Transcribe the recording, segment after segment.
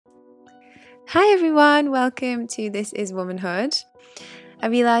Hi everyone, welcome to This Is Womanhood. I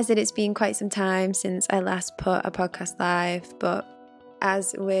realise that it's been quite some time since I last put a podcast live, but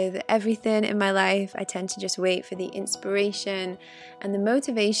as with everything in my life, I tend to just wait for the inspiration and the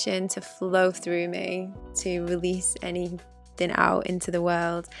motivation to flow through me to release anything out into the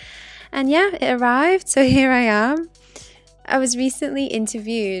world. And yeah, it arrived, so here I am. I was recently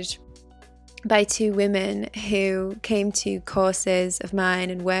interviewed by two women who came to courses of mine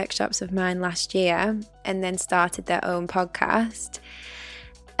and workshops of mine last year and then started their own podcast.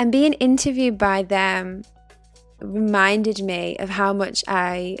 And being interviewed by them reminded me of how much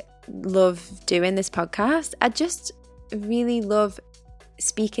I love doing this podcast. I just really love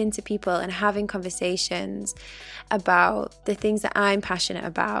speaking to people and having conversations about the things that I'm passionate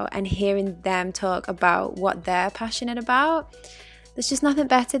about and hearing them talk about what they're passionate about. There's just nothing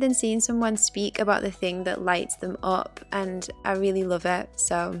better than seeing someone speak about the thing that lights them up, and I really love it.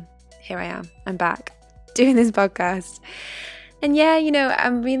 So here I am. I'm back doing this podcast. And yeah,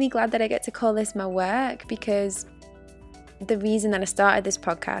 I'm really glad that I get to call this my work, because the reason that I started this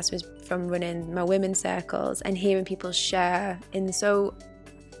podcast was from running my women's circles and hearing people share in so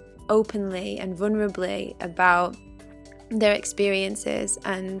openly and vulnerably about their experiences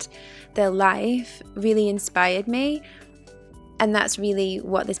and their life really inspired me. And that's really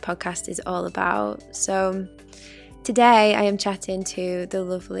what this podcast is all about. So today I am chatting to the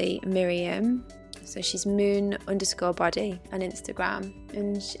lovely Miriam. So she's moon_body on Instagram.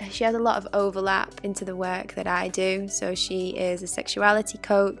 And she has a lot of overlap into the work that I do. So she is a sexuality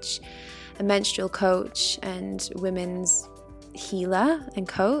coach, a menstrual coach, and women's healer and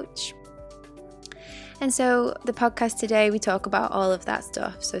coach. And so the podcast today, we talk about all of that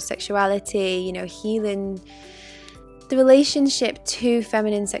stuff. So sexuality, healing, the relationship to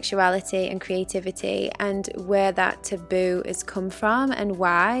feminine sexuality and creativity, and where that taboo has come from and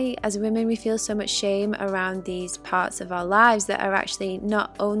why, as women, we feel so much shame around these parts of our lives that are actually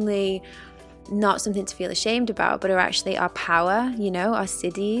not only not something to feel ashamed about, but are actually our power, our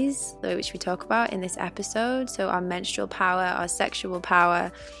siddhis, which we talk about in this episode. So our menstrual power, our sexual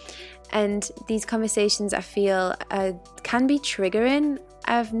power. And these conversations, I feel, can be triggering,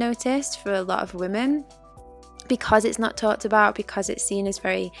 I've noticed, for a lot of women, because it's not talked about, because it's seen as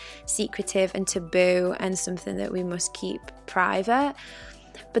very secretive and taboo and something that we must keep private.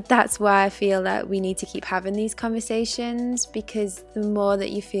 But that's why I feel that we need to keep having these conversations, because the more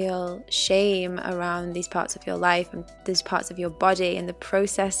that you feel shame around these parts of your life and these parts of your body and the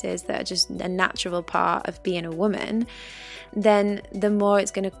processes that are just a natural part of being a woman, then the more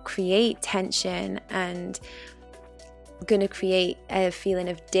it's going to create tension and going to create a feeling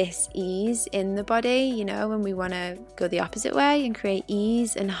of dis-ease in the body, when we want to go the opposite way and create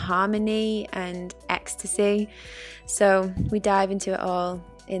ease and harmony and ecstasy. So we dive into it all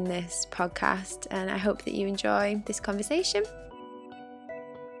in this podcast, and I hope that you enjoy this conversation.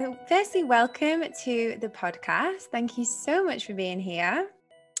 Firstly, welcome to the podcast. Thank you so much for being here.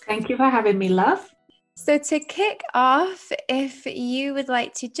 Thank you for having me, love. So to kick off, if you would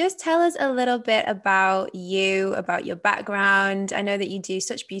like to just tell us a little bit about you, about your background. I know that you do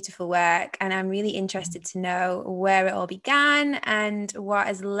such beautiful work, and I'm really interested to know where it all began and what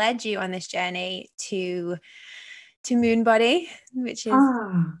has led you on this journey to Moon Body, which is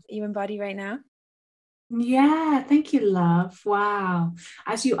you embody right now. Yeah, thank you, love. Wow.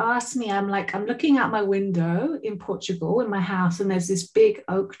 As you asked me, I'm looking out my window in Portugal in my house, and there's this big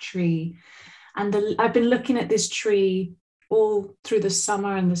oak tree. And I've been looking at this tree all through the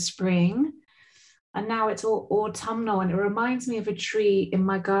summer and the spring. And now it's all autumnal. And it reminds me of a tree in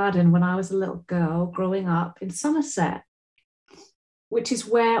my garden when I was a little girl growing up in Somerset, which is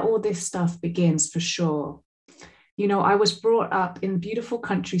where all this stuff begins for sure. I was brought up in beautiful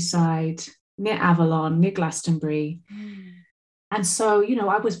countryside near Avalon, near Glastonbury. And so,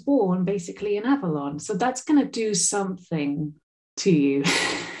 I was born basically in Avalon. So that's going to do something to you.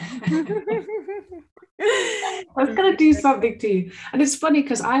 I was going to do something to you. And it's funny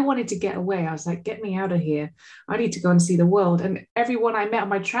because I wanted to get away. I was like, get me out of here. I need to go and see the world. And everyone I met on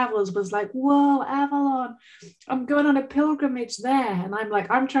my travels was like, whoa, Avalon, I'm going on a pilgrimage there. And I'm like,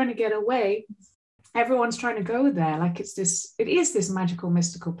 I'm trying to get away. Everyone's trying to go there. Like it is this magical,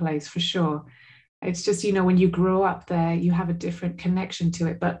 mystical place for sure. It's just, when you grow up there, you have a different connection to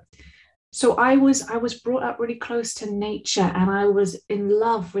it. But so I was brought up really close to nature, and I was in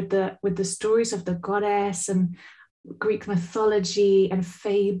love with the stories of the goddess and Greek mythology and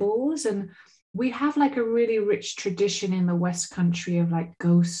fables. And we have like a really rich tradition in the West Country of like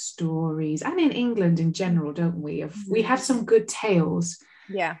ghost stories, and in England in general, don't we? We have some good tales.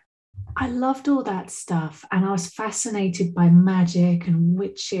 Yeah. I loved all that stuff. And I was fascinated by magic and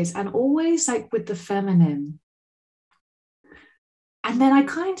witches and always like with the feminine. And then it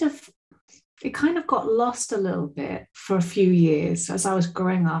kind of got lost a little bit for a few years as I was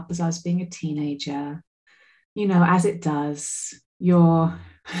growing up, as I was being a teenager. You know, as it does, you're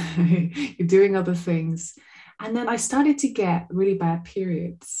you're doing other things. And then I started to get really bad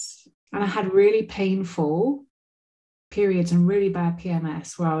periods. And I had really painful periods and really bad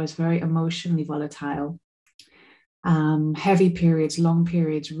PMS where I was very emotionally volatile. Heavy periods, long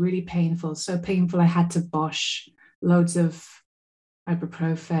periods, really painful. So painful, I had to bosh loads of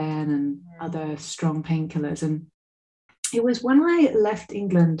ibuprofen and other strong painkillers. And it was when I left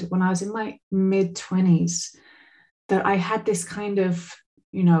England, when I was in my mid 20s, that I had this kind of,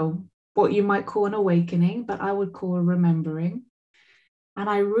 you know, what you might call an awakening, but I would call a remembering. And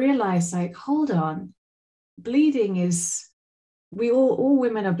I realized, like, hold on, bleeding is, all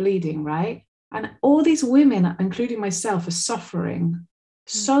women are bleeding, right? And all these women, including myself, are suffering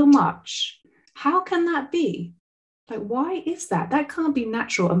so much. How can that be? Like, why is that? That can't be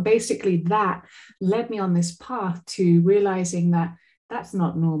natural. And basically, that led me on this path to realizing that that's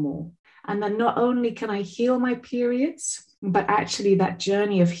not normal. And that not only can I heal my periods, but actually, that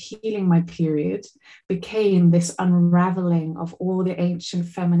journey of healing my period became this unraveling of all the ancient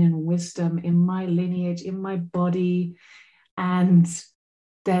feminine wisdom in my lineage, in my body. And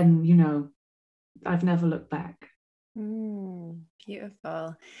then, you know, I've never looked back.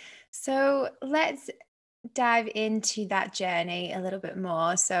 Beautiful. So let's dive into that journey a little bit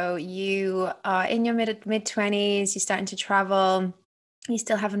more. So you are in your mid 20s, you're starting to travel, you're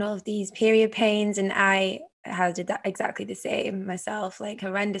still having all of these period pains, and I did that exactly the same myself, like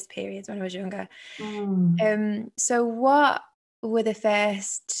horrendous periods when I was younger. So what were the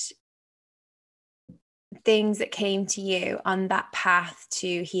first things that came to you on that path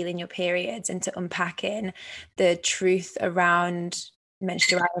to healing your periods and to unpacking the truth around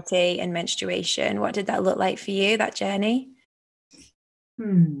menstruality and menstruation? What did that look like for you, that journey?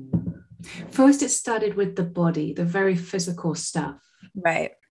 First, it started with the body, the very physical stuff.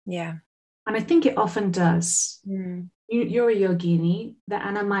 Right. Yeah. And I think it often does. You're a yogini, the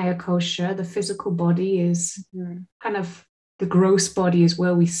Annamaya kosha, the physical body is kind of, the gross body is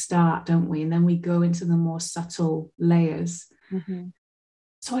where we start, don't we? And then we go into the more subtle layers.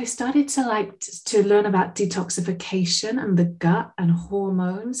 So I started to learn about detoxification and the gut and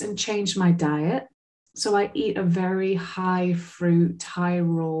hormones and change my diet. So I eat a very high fruit, high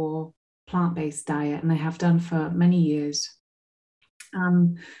raw, plant-based diet, and I have done for many years.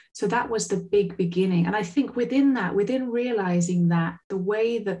 So that was the big beginning. And I think within that, within realizing that the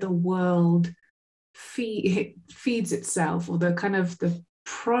way that the world feeds itself, or the kind of the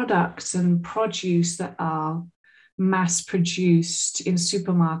products and produce that are mass produced in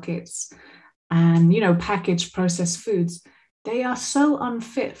supermarkets and, you know, packaged processed foods, they are so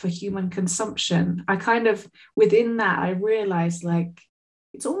unfit for human consumption. I kind of, within that, I realized, like,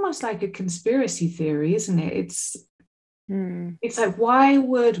 it's almost like a conspiracy theory, isn't it? It's like, why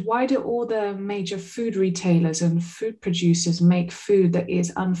do all the major food retailers and food producers make food that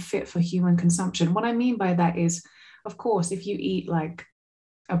is unfit for human consumption? What I mean by that is, of course, if you eat like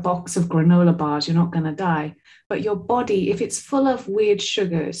a box of granola bars, you're not going to die. But your body, if it's full of weird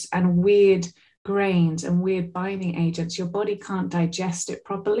sugars and weird grains and weird binding agents, your body can't digest it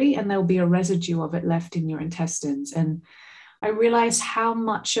properly, and there'll be a residue of it left in your intestines. And I realized how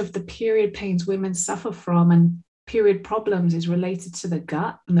much of the period pains women suffer from and period problems is related to the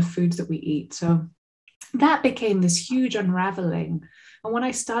gut and the foods that we eat. So that became this huge unraveling. And when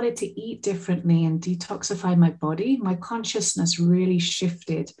I started to eat differently and detoxify my body, my consciousness really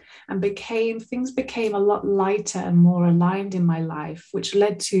shifted and things became a lot lighter and more aligned in my life, which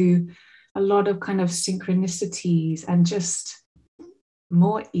led to a lot of kind of synchronicities and just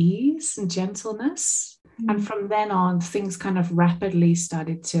more ease and gentleness. And from then on, things kind of rapidly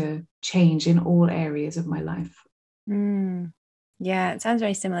started to change in all areas of my life. Yeah, it sounds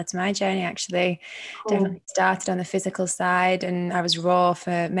very similar to my journey, actually. Cool. Definitely started on the physical side, and I was raw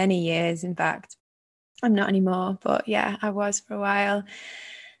for many years. In fact, I'm not anymore, but yeah, I was for a while.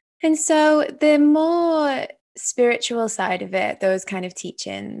 And so the more spiritual side of it, those kind of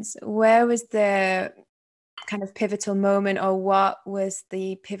teachings, where was the kind of pivotal moment, or what was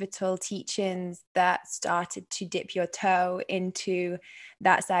the pivotal teachings that started to dip your toe into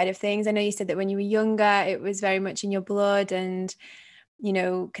that side of things? I know you said that when you were younger, it was very much in your blood and, you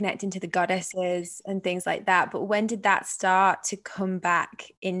know, connecting to the goddesses and things like that. But when did that start to come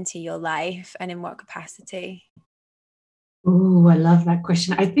back into your life, and in what capacity? Oh, I love that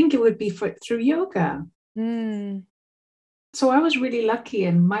question. I think it would be through yoga. So I was really lucky,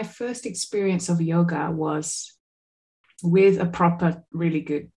 and my first experience of yoga was with a proper, really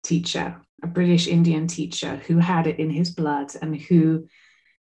good teacher, a British Indian teacher who had it in his blood and who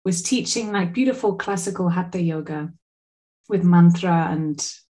was teaching like beautiful classical hatha yoga with mantra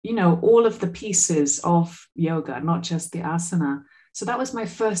and, all of the pieces of yoga, not just the asana. So that was my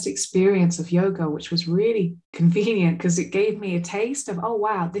first experience of yoga, which was really convenient because it gave me a taste of, oh,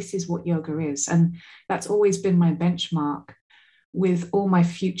 wow, this is what yoga is. And that's always been my benchmark with all my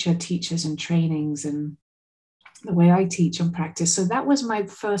future teachers and trainings and the way I teach and practice. So that was my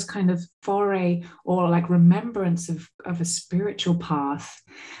first kind of foray or like remembrance of a spiritual path.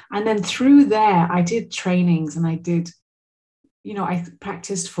 And then through there, I did trainings and I did, I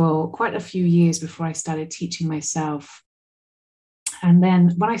practiced for quite a few years before I started teaching myself. And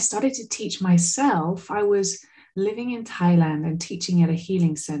then when I started to teach myself, I was living in Thailand and teaching at a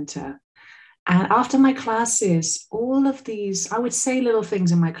healing center. And after my classes, all of these, I would say little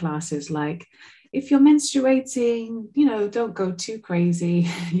things in my classes like, if you're menstruating, don't go too crazy.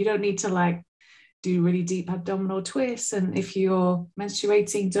 You don't need to like do really deep abdominal twists. And if you're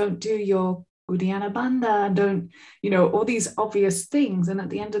menstruating, don't do your Uddiyana Bandha, don't, all these obvious things. And at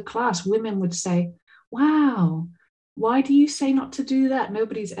the end of class, women would say, wow, why do you say not to do that?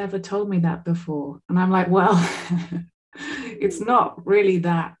 Nobody's ever told me that before. And I'm like, well, it's not really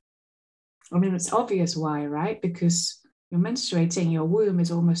that. I mean, it's obvious why, right? Because you're menstruating, your womb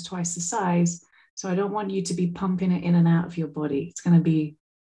is almost twice the size. So I don't want you to be pumping it in and out of your body. It's going to be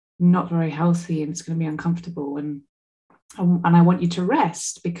not very healthy and it's going to be uncomfortable. And I want you to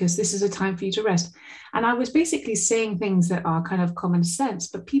rest because this is a time for you to rest. And I was basically saying things that are kind of common sense,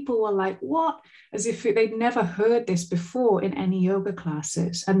 but people were like, what? As if they'd never heard this before in any yoga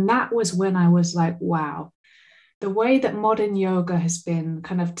classes. And that was when I was like, wow, the way that modern yoga has been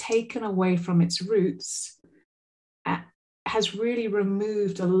kind of taken away from its roots has really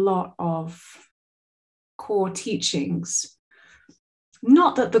removed a lot of core teachings.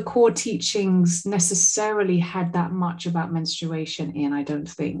 Not that the core teachings necessarily had that much about menstruation in, I don't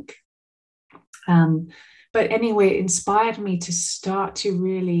think. But anyway, it inspired me to start to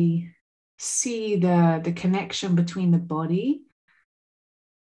really see the connection between the body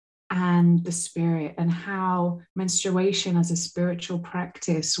and the spirit, and how menstruation as a spiritual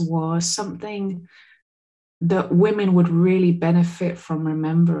practice was something that women would really benefit from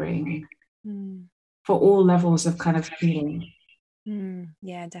remembering for all levels of kind of healing.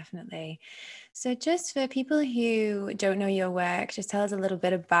 Yeah, definitely. So just for people who don't know your work, just tell us a little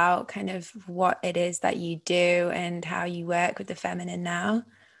bit about kind of what it is that you do and how you work with the feminine now.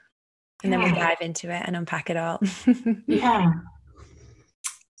 And then we'll dive into it and unpack it all. Yeah.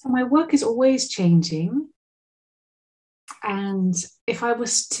 So my work is always changing. And if I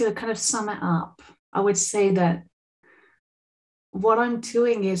was to kind of sum it up, I would say that what I'm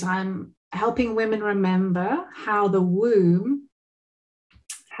doing is I'm helping women remember how their womb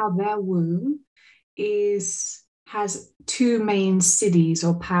has two main siddhis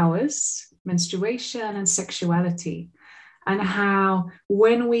or powers, menstruation and sexuality, and how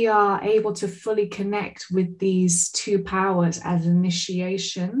when we are able to fully connect with these two powers as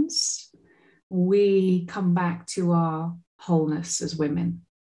initiations, we come back to our wholeness as women.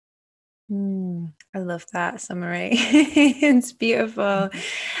 I love that summary. It's beautiful.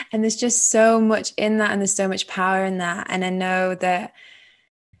 And there's just so much in that, and there's so much power in that. And I know that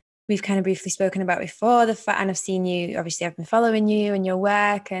we've kind of briefly spoken about before and I've seen you, obviously I've been following you and your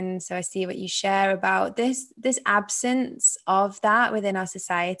work. And so I see what you share about this absence of that within our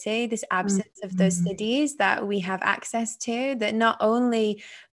society, this absence of those siddhis that we have access to, that not only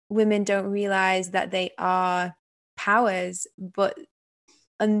women don't realize that they are powers, but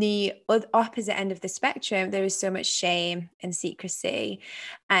on the opposite end of the spectrum, there is so much shame and secrecy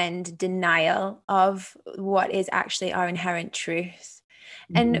and denial of what is actually our inherent truth.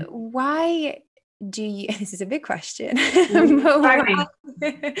 And why do you, this is a big question,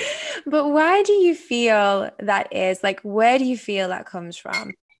 but why do you feel that is? Like, where do you feel that comes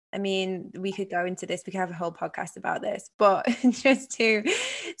from? I mean, we could go into this, we could have a whole podcast about this, but just to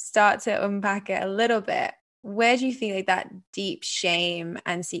start to unpack it a little bit, where do you feel like that deep shame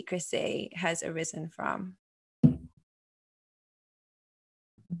and secrecy has arisen from?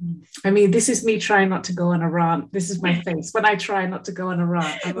 I mean, this is me trying not to go on a rant. This is my face when I try not to go on a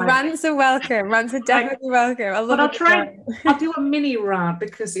rant. Rants are welcome. Rants are definitely welcome. I love I'll do a mini rant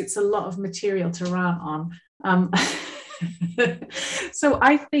because it's a lot of material to rant on. So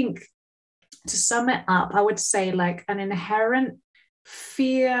I think, to sum it up, I would say like an inherent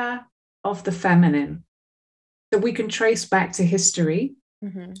fear of the feminine that we can trace back to history.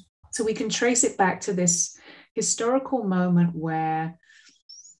 So we can trace it back to this historical moment where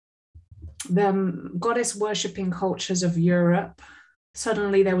the goddess worshipping cultures of Europe,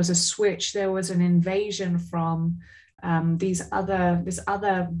 suddenly there was a switch, there was an invasion from this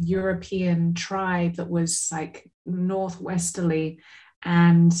other European tribe that was like northwesterly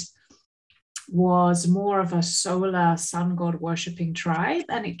and was more of a solar sun god worshipping tribe,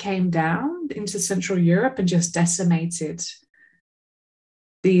 and it came down into Central Europe and just decimated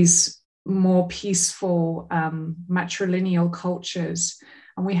these more peaceful matrilineal cultures.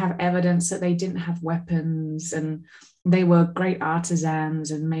 And we have evidence that they didn't have weapons, and they were great artisans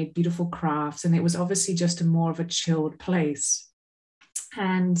and made beautiful crafts, and it was obviously just a more of a chilled place.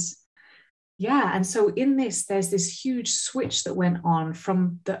 And yeah, and so in this, there's this huge switch that went on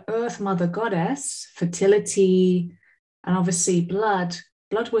from the Earth Mother Goddess, fertility, and obviously blood.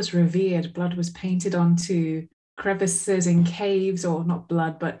 Blood was revered, blood was painted onto crevices in caves, or not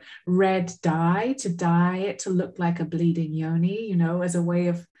blood, but red dye, to dye it to look like a bleeding yoni, you know, as a way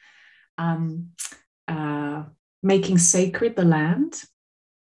of making sacred the land.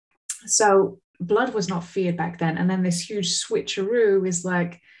 So blood was not feared back then. And then this huge switcheroo is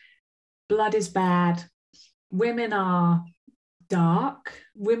like, blood is bad, women are dark,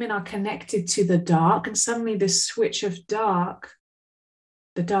 women are connected to the dark, and suddenly this switch of dark,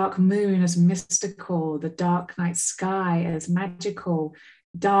 the dark moon as mystical, the dark night sky as magical,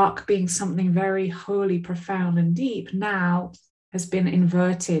 dark being something very holy, profound, and deep, now has been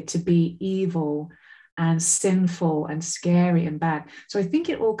inverted to be evil and sinful and scary and bad. So I think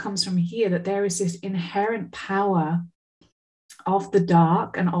it all comes from here, that there is this inherent power of the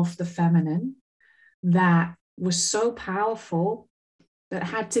dark and of the feminine that was so powerful that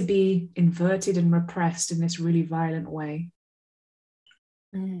had to be inverted and repressed in this really violent way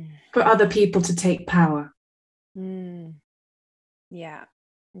for other people to take power. Yeah,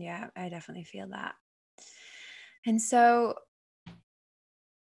 I definitely feel that. And so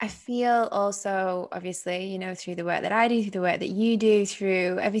I feel also, obviously, you know, through the work that I do, through the work that you do,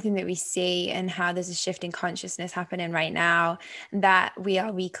 through everything that we see, and how there's a shift in consciousness happening right now, that we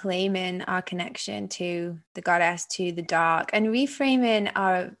are reclaiming our connection to the goddess, to the dark, and reframing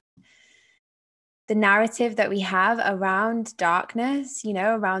the narrative that we have around darkness, you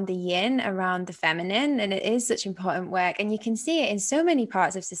know, around the yin, around the feminine. And it is such important work. And you can see it in so many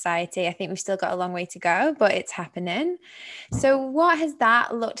parts of society. I think we've still got a long way to go, but it's happening. So what has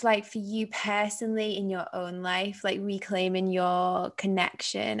that looked like for you personally in your own life, like reclaiming your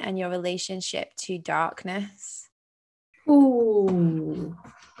connection and your relationship to darkness? Ooh,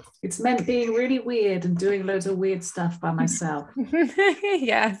 it's meant being really weird and doing loads of weird stuff by myself.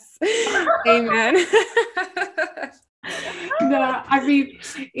 Yes. Amen. No, I mean,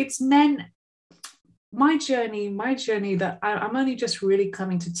 it's meant my journey that I'm only just really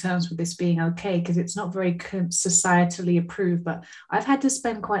coming to terms with this being okay, because it's not very societally approved, but I've had to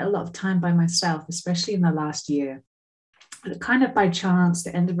spend quite a lot of time by myself, especially in the last year, kind of by chance,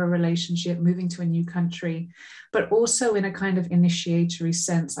 the end of a relationship, moving to a new country, but also in a kind of initiatory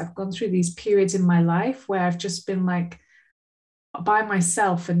sense. I've gone through these periods in my life where I've just been like by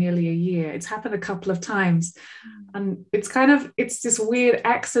myself for nearly a year. It's happened a couple of times, and it's this weird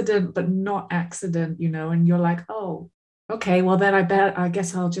accident, but not accident, you know, and you're like, oh, okay, well then I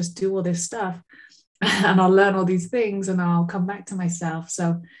guess I'll just do all this stuff and I'll learn all these things and I'll come back to myself.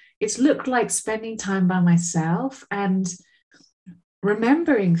 So it's looked like spending time by myself and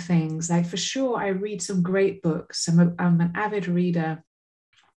remembering things. Like, for sure, I read some great books. I'm an avid reader.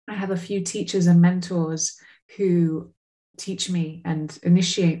 I have a few teachers and mentors who teach me and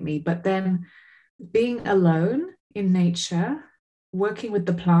initiate me, but then being alone in nature, working with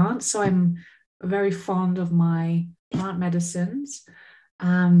the plants. So I'm very fond of my plant medicines.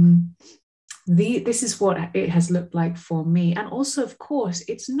 This is what it has looked like for me. And also, of course,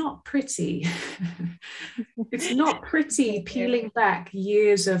 it's not pretty. It's not pretty peeling back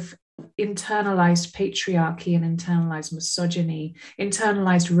years of internalized patriarchy and internalized misogyny,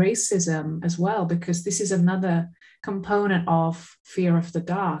 internalized racism as well, because this is another component of fear of the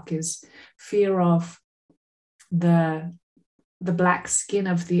dark, is fear of the black skin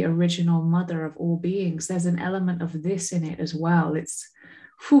of the original mother of all beings. There's an element of this in it as well.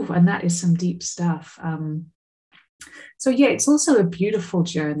 And that is some deep stuff. So yeah, it's also a beautiful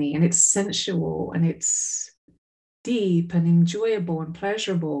journey, and it's sensual and it's deep and enjoyable and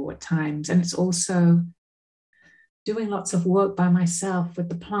pleasurable at times. And it's also doing lots of work by myself with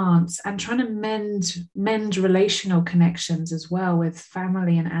the plants and trying to mend relational connections as well with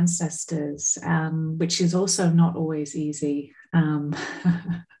family and ancestors, which is also not always easy.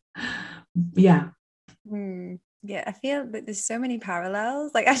 Yeah. Yeah, I feel that there's so many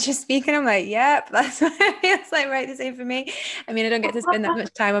parallels. Like as you're speaking, I'm like, yep, that's what it feels like, right? The same for me. I mean, I don't get to spend that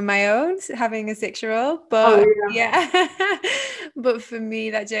much time on my own having a 6-year-old, Oh but yeah. yeah. But for me,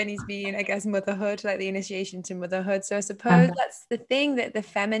 that journey's been, I guess, motherhood, like the initiation to motherhood. So I suppose Uh-huh. that's the thing, that the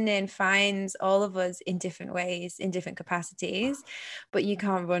feminine finds all of us in different ways, in different capacities, but you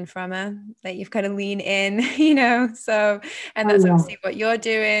can't run from her. Like you've got to lean in, So, and Oh that's yeah. obviously what you're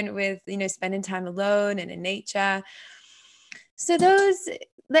doing with, spending time alone and in nature. So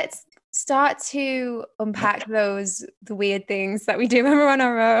let's start to unpack the weird things that we do when we're on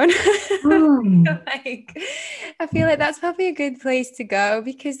our own. Mm. like I feel like that's probably a good place to go,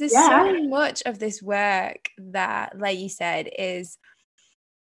 because there's so Yeah. much of this work that, like you said, is,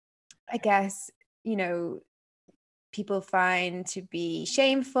 I guess, people find to be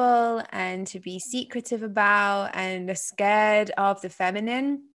shameful and to be secretive about, and are scared of the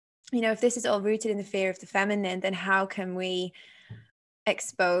feminine. If this is all rooted in the fear of the feminine, then how can we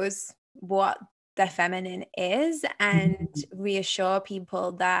expose what the feminine is and Mhm. reassure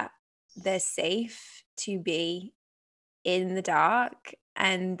people that they're safe to be in the dark,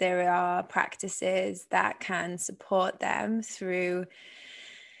 and there are practices that can support them through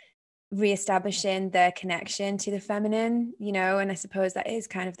reestablishing their connection to the feminine, and I suppose that is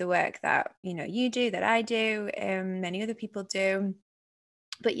kind of the work that you do, that I do, many other people do.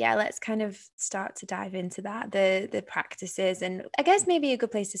 But yeah, let's kind of start to dive into that, the practices. And I guess maybe a good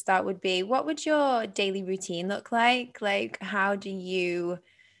place to start would be, what would your daily routine look like how do you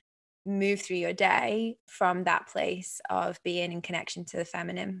move through your day from that place of being in connection to the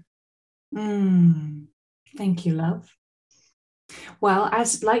feminine? Mm. Thank you, love. Well,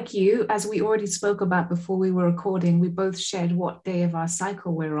 as like you, as we already spoke about before we were recording, we both shared what day of our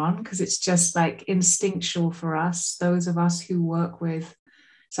cycle we're on, because it's just like instinctual for us, those of us who work with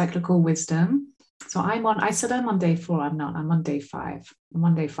cyclical wisdom. So I said I'm on day 4. I'm not, I'm on day 5. I'm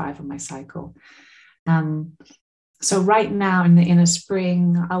on day 5 of my cycle. Um, so right now in the inner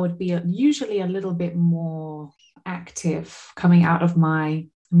spring, I would be usually a little bit more active coming out of my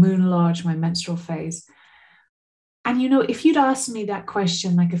moon lodge, my menstrual phase. And if you'd asked me that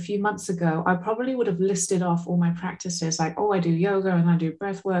question like a few months ago, I probably would have listed off all my practices, like, oh, I do yoga and I do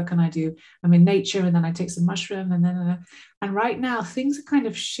breath work and I'm in nature and then I take some mushroom and right now things are kind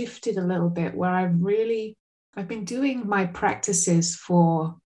of shifted a little bit where I've been doing my practices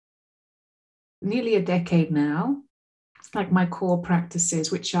for nearly a decade now, like my core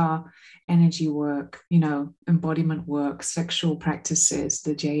practices, which are energy work, embodiment work, sexual practices,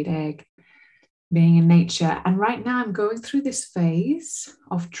 the jade egg, being in nature. And right now I'm going through this phase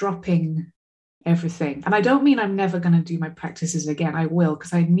of dropping everything. And I don't mean I'm never going to do my practices again. I will,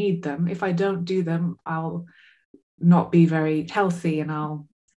 because I need them. If I don't do them, I'll not be very healthy and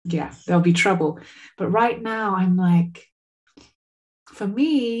there'll be trouble. But right now I'm like, for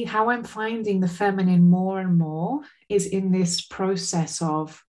me, how I'm finding the feminine more and more is in this process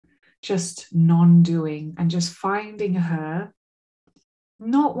of just non-doing and just finding her,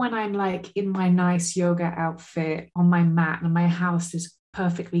 not when I'm like in my nice yoga outfit on my mat and my house is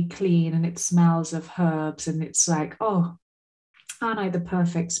perfectly clean and it smells of herbs and it's like, oh, aren't I the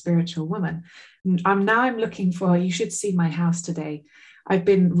perfect spiritual woman? I'm looking for, you should see my house today. I've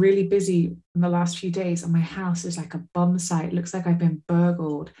been really busy in the last few days and my house is like a bomb site. It looks like I've been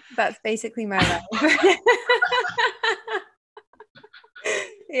burgled. That's basically my life.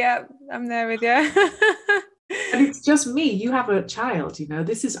 Yeah, I'm there with you. And it's just me. You have a child,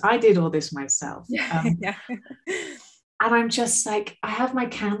 I did all this myself. Yeah, yeah. And I'm just like, I have my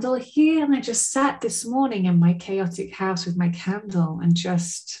candle here, and I just sat this morning in my chaotic house with my candle and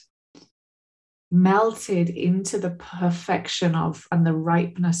just melted into the perfection of and the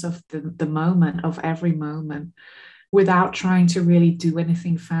ripeness of the moment, of every moment, without trying to really do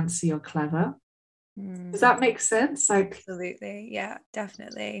anything fancy or clever. Does that make sense? Like, Absolutely. Yeah,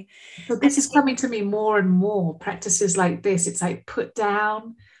 definitely. so And this is coming to me more and more. Practices like this, it's like put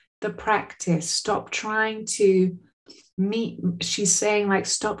down the practice, stop trying to meet. She's saying, like,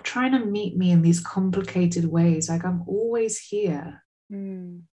 stop trying to meet me in these complicated ways. Like, I'm always here.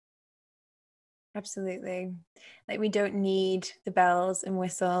 absolutely. Like we don't need the bells and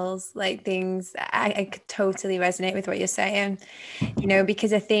whistles, like things. I could totally resonate with what you're saying,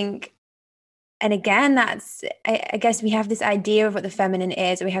 because I think, and again, I guess we have this idea of what the feminine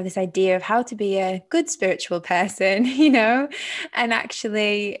is, or we have this idea of how to be a good spiritual person, and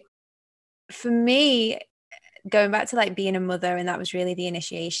actually for me, going back to like being a mother, and that was really the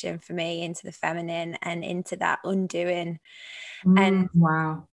initiation for me into the feminine and into that undoing. And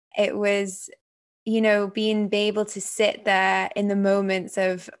Wow. it was being able to sit there in the moments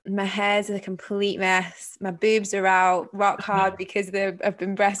of my hair's a complete mess, my boobs are out rock hard because I've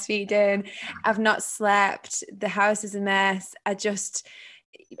been breastfeeding, I've not slept, the house is a mess. I just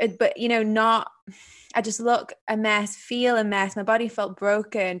look a mess, feel a mess. My body felt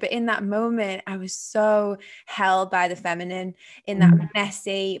broken. But in that moment, I was so held by the feminine in that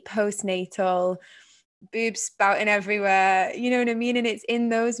messy postnatal, boobs spouting everywhere. You know what I mean? And it's in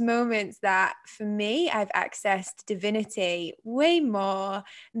those moments that for me, I've accessed divinity way more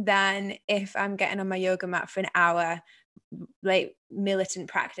than if I'm getting on my yoga mat for an hour, like militant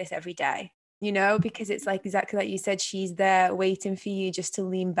practice every day. Because it's like exactly like you said, she's there waiting for you just to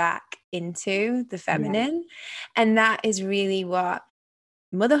lean back into the feminine. Yeah. And that is really what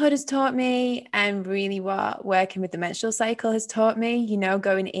motherhood has taught me, and really what working with the menstrual cycle has taught me,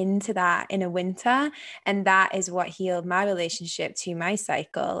 going into that in a winter. And that is what healed my relationship to my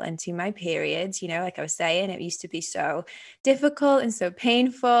cycle and to my periods. Like I was saying, it used to be so difficult and so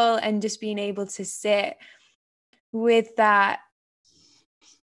painful, and just being able to sit with that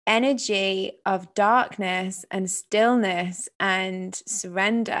energy of darkness and stillness and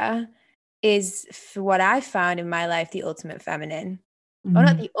surrender is, for what I found in my life, the ultimate feminine. Or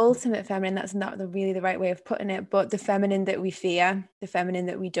not the ultimate feminine, that's not really the right way of putting it, but the feminine that we fear, the feminine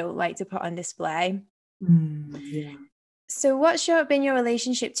that we don't like to put on display. Yeah. So what's been your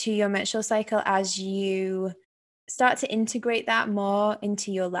relationship to your menstrual cycle as you start to integrate that more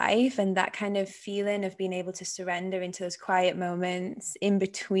into your life, and that kind of feeling of being able to surrender into those quiet moments in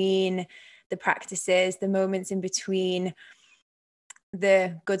between the practices, the moments in between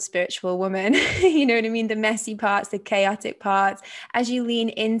the good spiritual woman, you know what I mean? The messy parts, the chaotic parts, as you lean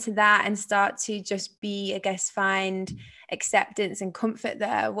into that and start to just be, I guess, find acceptance and comfort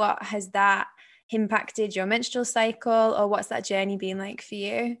there. What has that impacted your menstrual cycle, or what's that journey been like for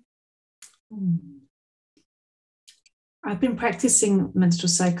you? I've been practicing menstrual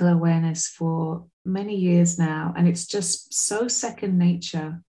cycle awareness for many years now, and it's just so second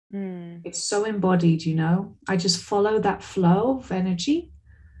nature. It's so embodied, I just follow that flow of energy.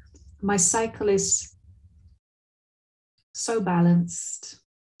 My cycle is so balanced.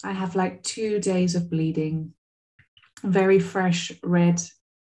 I have like 2 days of bleeding, very fresh, red,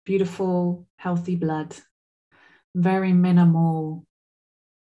 beautiful, healthy blood, very minimal,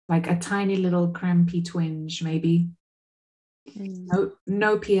 like a tiny little crampy twinge, maybe.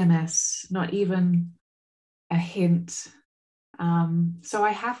 No PMS, not even a hint. So I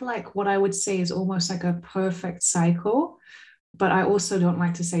have like what I would say is almost like a perfect cycle, but I also don't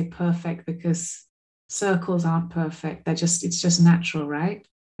like to say perfect because circles aren't perfect. It's just natural, right?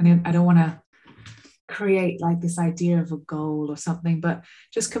 And I don't want to create like this idea of a goal or something, but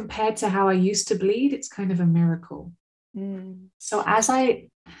just compared to how I used to bleed, it's kind of a miracle. So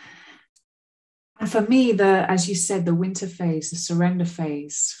and for me, as you said, the winter phase, the surrender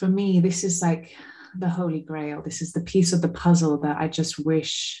phase, for me, this is like the holy grail. This is the piece of the puzzle that I just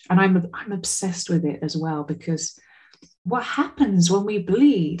wish, and I'm obsessed with it as well, because what happens when we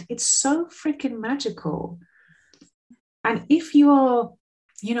bleed, it's so freaking magical. And if you're,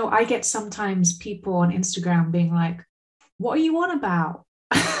 I get sometimes people on Instagram being like, what are you on about?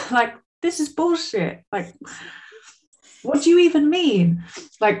 Like, this is bullshit. Like, what do you even mean?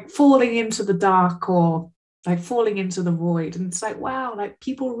 Like falling into the dark or like falling into the void. And it's like, wow, like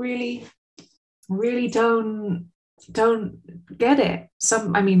people really don't get it.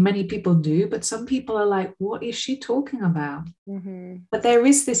 Many people do, but some people are like, what is she talking about? But there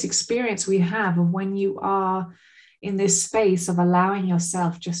is this experience we have of when you are in this space of allowing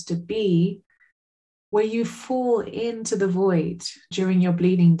yourself just to be, where you fall into the void during your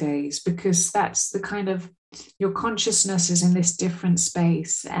bleeding days, because that's the kind of, your consciousness is in this different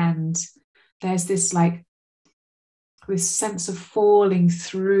space, and there's this like this sense of falling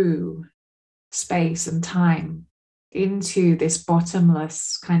through space and time into this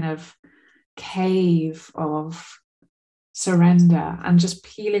bottomless kind of cave of surrender, and just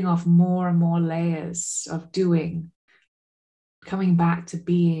peeling off more and more layers of doing, coming back to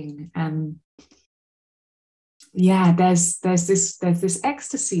being. And yeah, there's this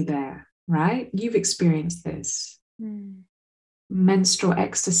ecstasy there, right? You've experienced this menstrual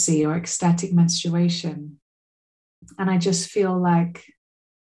ecstasy or ecstatic menstruation, and I just feel like,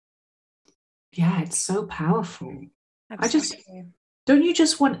 yeah, it's so powerful. Absolutely. Don't you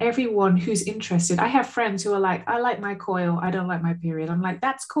just want everyone who's interested? I have friends who are like, I like my coil, I don't like my period. I'm like,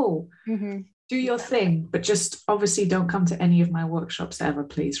 that's cool. Do your thing, but just obviously don't come to any of my workshops ever,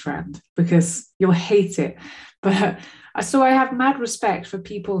 please, friend, because you'll hate it. But so I have mad respect for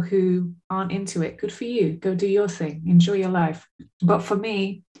people who aren't into it. Good for you. Go do your thing. Enjoy your life. But for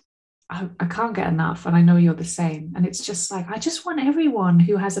me, I can't get enough, and I know you're the same. And it's just like, I just want everyone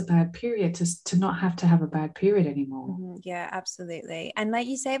who has a bad period to not have to have a bad period anymore. Yeah, absolutely. And like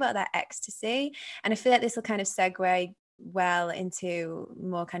you say about that ecstasy, and I feel like this will kind of segue well into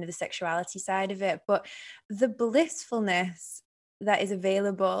more kind of the sexuality side of it, but the blissfulness that is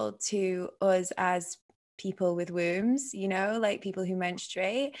available to us as people with wombs, you know, like people who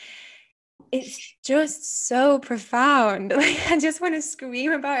menstruate, it's just so profound. Like, I just want to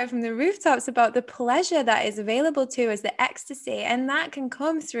scream about it from the rooftops about the pleasure that is available to us, the ecstasy. And that can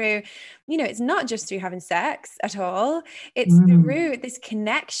come through, you know, it's not just through having sex at all, it's through this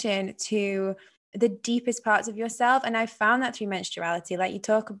connection to the deepest parts of yourself. And I found that through menstruality, like you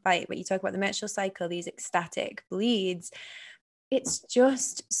talk about when you talk about the menstrual cycle, these ecstatic bleeds, it's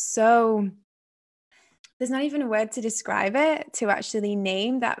just so, there's not even a word to describe it, to actually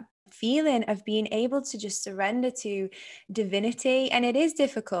name that feeling of being able to just surrender to divinity. And it is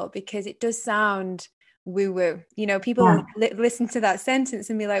difficult because it does sound woo woo, you know, people listen to that sentence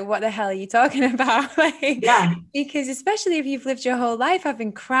and be like, what the hell are you talking about? Like, because especially if you've lived your whole life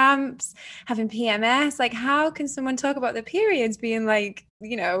having cramps, having PMS, like how can someone talk about the periods being like,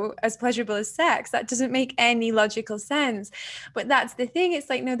 you know, as pleasurable as sex? That doesn't make any logical sense. But that's the thing,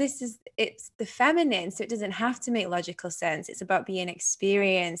 it's like, no, it's the feminine, so it doesn't have to make logical sense. It's about being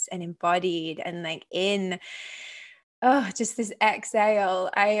experienced and embodied and like in just this exhale.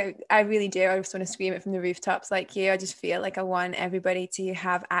 I really do. I just want to scream it from the rooftops like you. I just feel like I want everybody to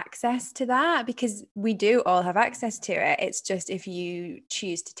have access to that, because we do all have access to it. It's just if you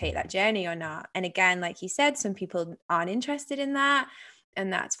choose to take that journey or not. And again, like you said, some people aren't interested in that,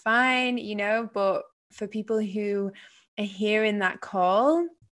 and that's fine, you know, but for people who are hearing that call,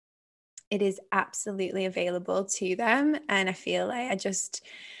 it is absolutely available to them. And I feel like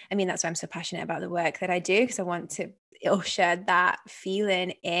I mean, that's why I'm so passionate about the work that I do, because I want to usher that feeling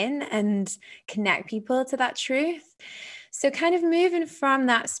in and connect people to that truth. So kind of moving from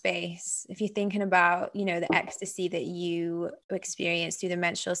that space, if you're thinking about, you know, the ecstasy that you experience through the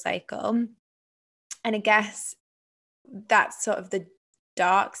menstrual cycle, and I guess that's sort of the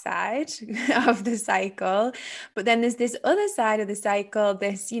dark side of the cycle, but then there's this other side of the cycle,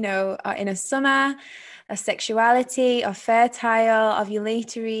 this, you know, in a summer, a sexuality or fertile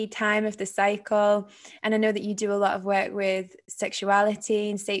ovulatory time of the cycle. And I know that you do a lot of work with sexuality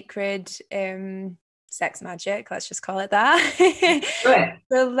and sacred sex magic, let's just call it that.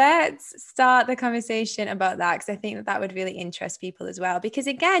 So let's start the conversation about that, because I think that would really interest people as well. Because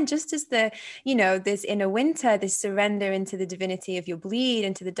again, just as the, you know, this inner winter, this surrender into the divinity of your bleed,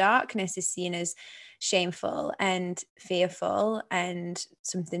 into the darkness, is seen as shameful and fearful and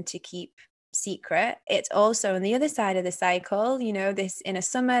something to keep secret, it's also on the other side of the cycle, you know, this inner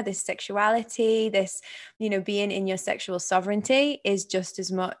summer, this sexuality, this, you know, being in your sexual sovereignty is just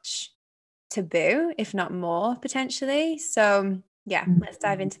as much taboo, if not more, potentially. So yeah, let's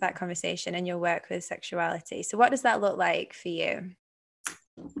dive into that conversation and your work with sexuality. So what does that look like for you?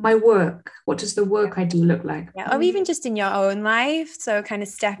 My work, what does the work I do look like? Yeah, or even just in your own life. So kind of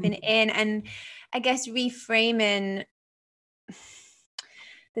stepping in and I guess reframing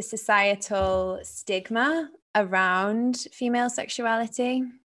the societal stigma around female sexuality.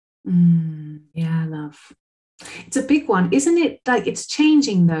 Yeah, love. It's a big one, isn't it? Like, it's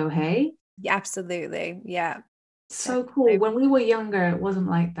changing though, hey? Yeah, absolutely. Yeah. So cool. When we were younger, it wasn't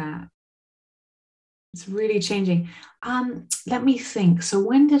like that. It's really changing. Let me think. So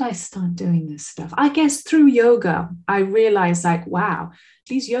when did I start doing this stuff? I guess through yoga, I realized like, wow,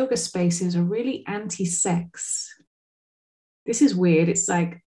 these yoga spaces are really anti-sex. This is weird. It's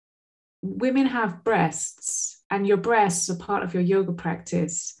like women have breasts and your breasts are part of your yoga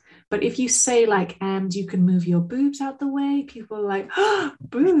practice. But if you say like, and you can move your boobs out the way, people are like, oh,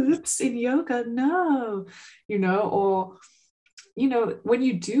 boobs in yoga? No, you know, or, you know, when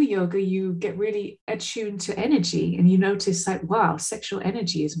you do yoga, you get really attuned to energy and you notice like, wow, sexual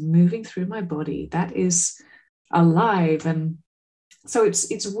energy is moving through my body. That is alive. And so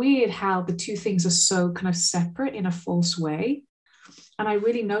it's weird how the two things are so kind of separate in a false way. And I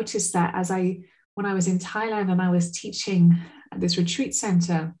really noticed that when I was in Thailand and I was teaching at this retreat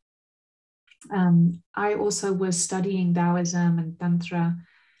center, I also was studying Taoism and Tantra.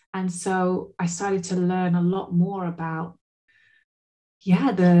 And so I started to learn a lot more about,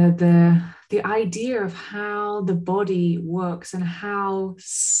 the idea of how the body works and how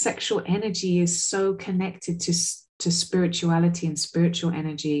sexual energy is so connected to spirituality and spiritual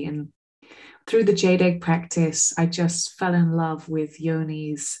energy. And through the jade egg practice, I just fell in love with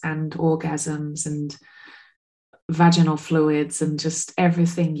yonis and orgasms and vaginal fluids and just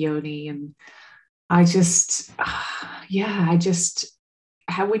everything yoni. And I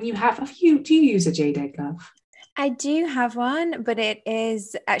when you have you do you use a jade egg, love? I do have one, but it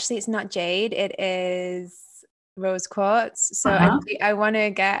is actually, it's not jade, it is rose quartz. So Uh-huh. I want to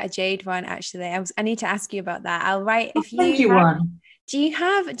get a jade one actually. I need to ask you about that. I'll write I'll if send you you have,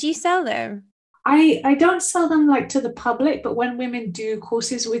 one. do you sell them? I don't sell them like to the public, but when women do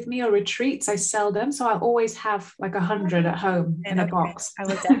courses with me or retreats, I sell them. So I always have like 100 at home And in a okay, box. I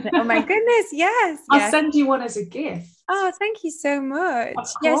will definitely. Oh my goodness, yes, I'll yes. send you one as a gift. Oh, thank you so Of much.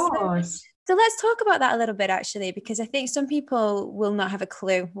 Yes. course. So let's talk about that a little bit actually, because I think some people will not have a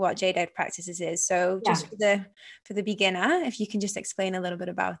clue what jade egg practices is. So Yeah. just for the beginner, if you can just explain a little bit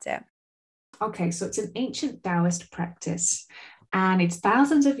about it. Okay, so it's an ancient Taoist practice and it's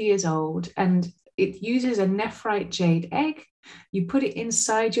thousands of years old and it uses a nephrite jade egg. You put it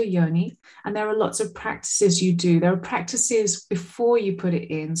inside your yoni, and there are lots of practices you do. There are practices before you put it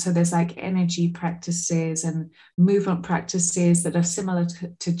in. So there's like energy practices and movement practices that are similar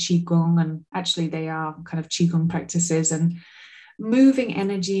to Qigong, and actually they are kind of Qigong practices, and moving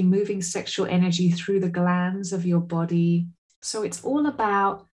energy, moving sexual energy through the glands of your body. So it's all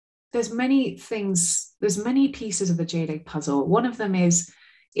about, there's many things, there's many pieces of the jade egg puzzle. One of them is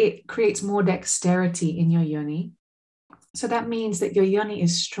it creates more dexterity in your yoni. So that means that your yoni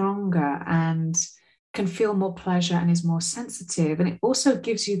is stronger and can feel more pleasure and is more sensitive. And it also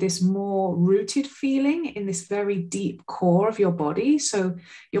gives you this more rooted feeling in this very deep core of your body. So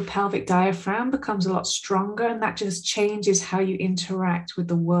your pelvic diaphragm becomes a lot stronger, and that just changes how you interact with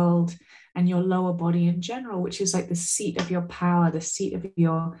the world and your lower body in general, which is like the seat of your power, the seat of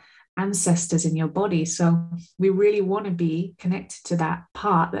your ancestors in your body. So we really want to be connected to that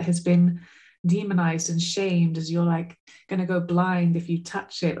part that has been demonized and shamed, as you're like going to go blind if you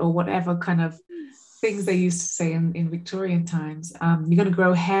touch it, or whatever kind of things they used to say in Victorian times. You're going to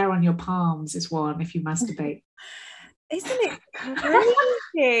grow hair on your palms is one if you masturbate. Isn't it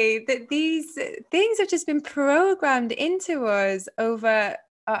crazy that these things have just been programmed into us over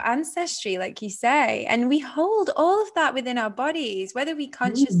our ancestry, like you say, and we hold all of that within our bodies, whether we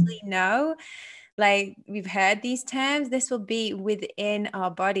consciously Mm. know, like we've heard these terms, this will be within our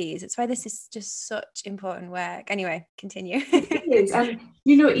bodies. It's why this is just such important work. Anyway, continue. It is. And,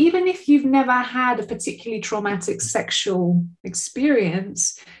 you know, even if you've never had a particularly traumatic sexual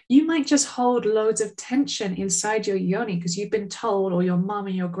experience, you might just hold loads of tension inside your yoni because you've been told, or your mom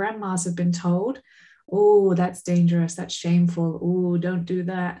and your grandmas have been told, oh, that's dangerous, that's shameful, oh, don't do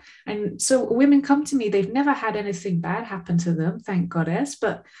that. And so women come to me, they've never had anything bad happen to them, thank goddess,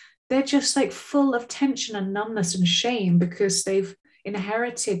 but they're just like full of tension and numbness and shame because they've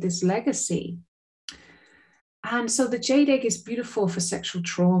inherited this legacy. And so the jade egg is beautiful for sexual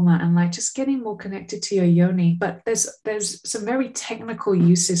trauma and like just getting more connected to your yoni. But there's some very technical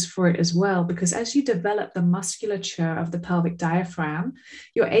uses for it as well, because as you develop the musculature of the pelvic diaphragm,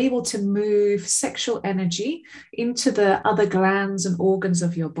 you're able to move sexual energy into the other glands and organs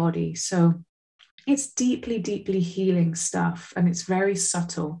of your body. So it's deeply, deeply healing stuff, and it's very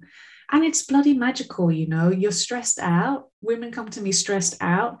subtle. And it's bloody magical, you know. You're stressed out. Women come to me stressed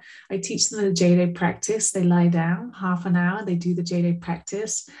out. I teach them the jade egg practice. They lie down half an hour, they do the jade egg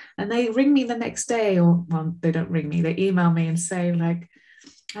practice, and they ring me the next day, or well, they don't ring me, they email me and say, like,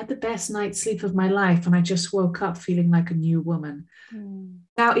 I had the best night's sleep of my life, and I just woke up feeling like a new woman. Mm.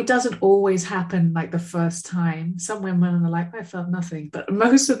 Now, it doesn't always happen like the first time. Some women are like, I felt nothing. But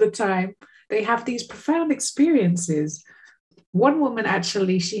most of the time, they have these profound experiences. One woman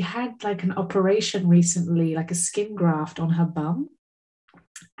actually, she had like an operation recently, like a skin graft on her bum.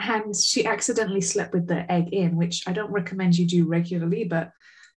 And she accidentally slept with the egg in, which I don't recommend you do regularly. But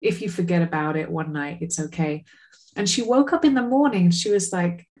if you forget about it one night, it's okay. And she woke up in the morning and she was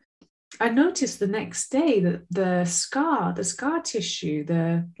like, I noticed the next day that the scar tissue,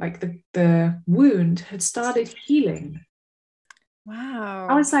 the wound had started healing. I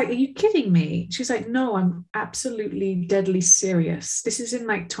Wow. was like, are you kidding me? She's like, no, I'm absolutely deadly serious. This is in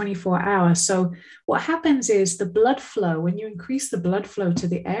like 24 hours. So what happens is the blood flow, when you increase the blood flow to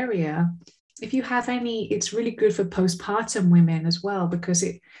the area, if you have any, it's really good for postpartum women as well, because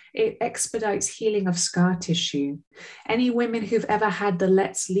it expedites healing of scar tissue. Any women who've ever had the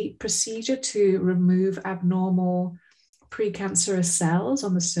Let's Leap procedure to remove abnormal precancerous cells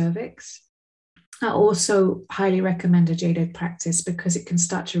on the cervix, I also highly recommend a jade egg practice because it can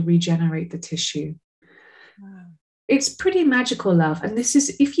start to regenerate the tissue. Wow. It's pretty magical, love. And this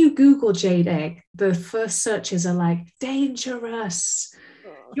is, if you Google jade egg, the first searches are like, dangerous,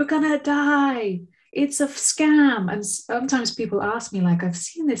 you're gonna die, it's a scam. And sometimes people ask me, like, I've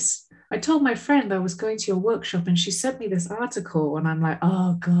seen this. I told my friend I was going to your workshop and she sent me this article, and I'm like,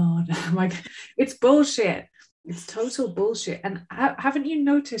 oh God, I'm like, it's bullshit. It's total bullshit. And haven't you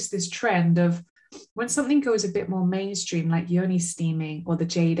noticed this trend of when something goes a bit more mainstream, like yoni steaming or the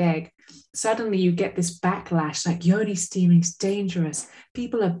jade egg, suddenly you get this backlash like yoni steaming's dangerous.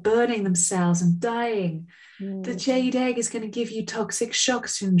 People are burning themselves and dying. The jade egg is going to give you toxic shock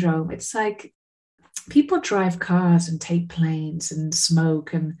syndrome. It's like people drive cars and take planes and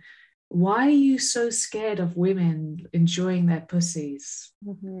smoke. And why are you so scared of women enjoying their pussies?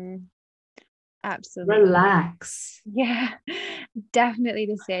 Mm-hmm. Absolutely. Relax. Yeah, definitely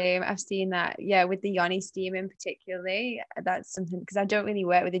the same. I've seen that. Yeah, with the yoni steaming particularly, that's something because I don't really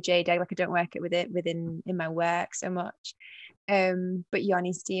work with a jade egg. Like I don't work it with it within in my work so much. But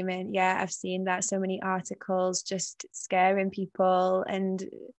yoni steaming, yeah, I've seen that so many articles just scaring people and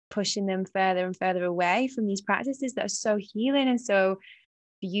pushing them further and further away from these practices that are so healing and so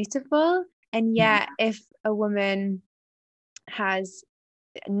beautiful. And yet, if a woman has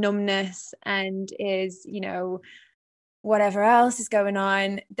numbness and is, whatever else is going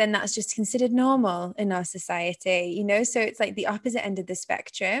on, then that's just considered normal in our society, so it's like the opposite end of the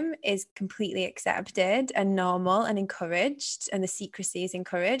spectrum is completely accepted and normal and encouraged, and the secrecy is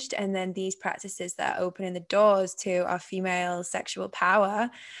encouraged, and then these practices that are opening the doors to our female sexual power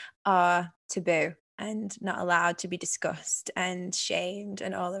are taboo and not allowed to be discussed and shamed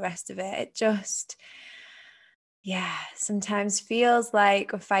and all the rest of it. It just sometimes feels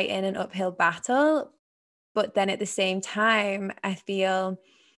like we're fighting an uphill battle. But then at the same time, I feel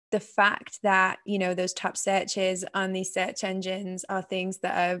the fact that, those top searches on these search engines are things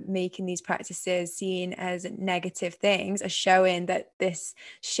that are making these practices seen as negative things, are showing that this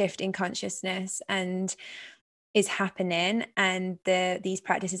shift in consciousness and is happening, and these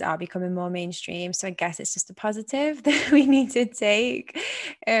practices are becoming more mainstream. So I guess it's just a positive that we need to take,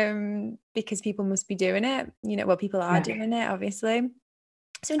 because people must be doing it. People are doing it, obviously.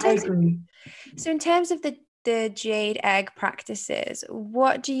 So in terms of the jade egg practices,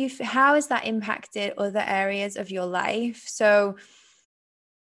 how has that impacted other areas of your life? So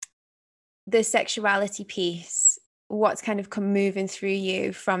the sexuality piece, what's kind of come moving through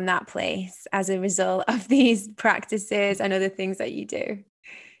you from that place as a result of these practices and other things that you do?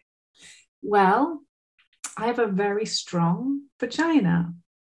 Well, I have a very strong vagina.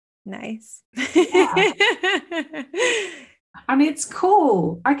 Nice. Yeah. And it's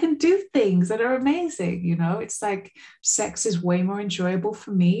cool. I can do things that are amazing, It's like sex is way more enjoyable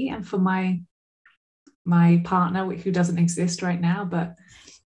for me and for my partner, who doesn't exist right now, but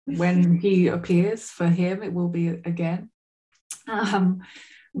when he appears, for him it will be again.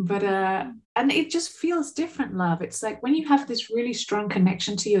 But and it just feels different, love. It's like when you have this really strong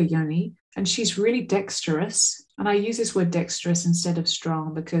connection to your yoni, and she's really dexterous, and I use this word dexterous instead of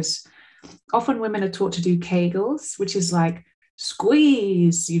strong because often women are taught to do Kegels, which is like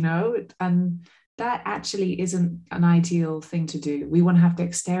squeeze, and that actually isn't an ideal thing to do. We want to have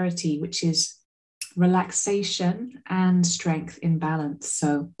dexterity, which is relaxation and strength in balance.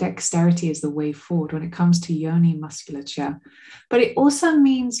 So dexterity is the way forward when it comes to yoni musculature. But it also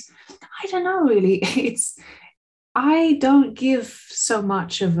means, I don't know, really, I don't give so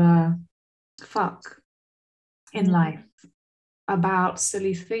much of a fuck in life about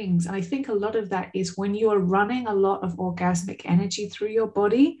silly things. And I think a lot of that is when you are running a lot of orgasmic energy through your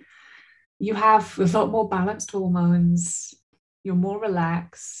body, you have a lot more balanced hormones, you're more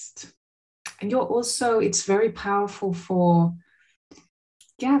relaxed, and you're also, it's very powerful for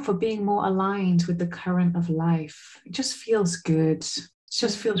being more aligned with the current of life. It just feels good. It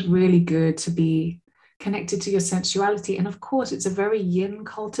just feels really good to be connected to your sensuality. And of course, it's a very yin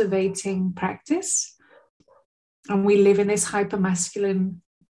cultivating practice. And we live in this hyper masculine,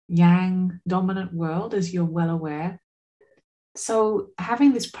 yang dominant world, as you're well aware. So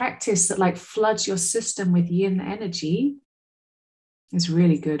having this practice that like floods your system with yin energy is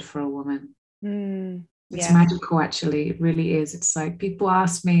really good for a woman. It's magical, actually. It really is. It's like people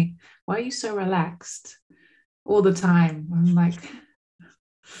ask me, why are you so relaxed all the time? I'm like,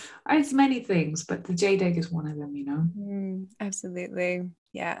 it's many things, but the jade egg is one of them, Absolutely.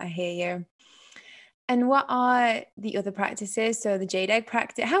 Yeah, I hear you. And what are the other practices? So the jade egg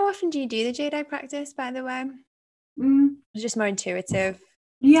practice, how often do you do the jade egg practice, by the way? It's just more intuitive.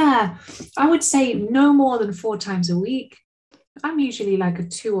 Yeah, I would say no more than 4 times a week. I'm usually like a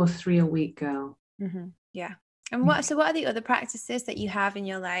 2 or 3 a week girl. Yeah. And what are the other practices that you have in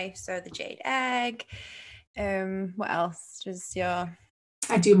your life? So the jade egg, what else?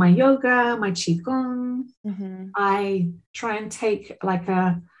 I do my yoga, my qigong. I try and take like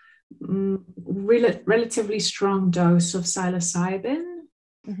a relatively strong dose of psilocybin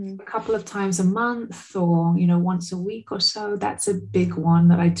Mm-hmm. a couple of times a month, or once a week or so. That's a big one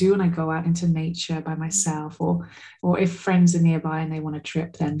that I do when I go out into nature by myself, or if friends are nearby and they want a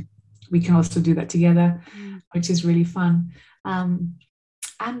trip, then we can also do that together, which is really fun.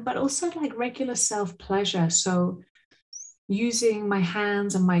 But also like regular self pleasure, so using my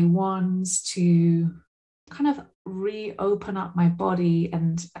hands and my wands to kind of reopen up my body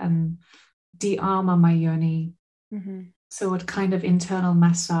and de-armor my yoni. Mm-hmm. So a kind of internal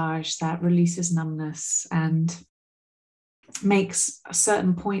massage that releases numbness and makes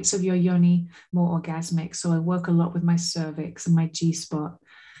certain points of your yoni more orgasmic. So I work a lot with my cervix and my G-spot.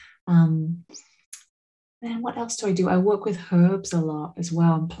 Then what else do I do? I work with herbs a lot as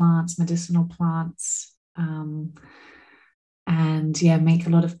well, and plants, medicinal plants. And yeah, make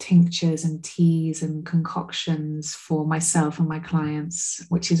a lot of tinctures and teas and concoctions for myself and my clients,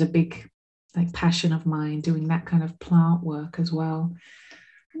 which is a big like passion of mine, doing that kind of plant work as well.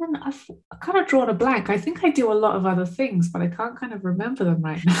 And then I've kind of drawn a blank. I think I do a lot of other things, but I can't kind of remember them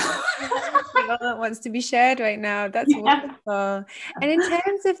right now. All that wants to be shared right now. That's Yeah. wonderful. And in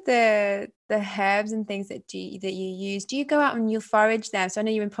terms of the herbs and things that you use, do you go out and you forage them? So I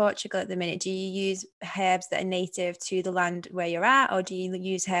know you're in Portugal at the minute. Do you use herbs that are native to the land where you're at, or do you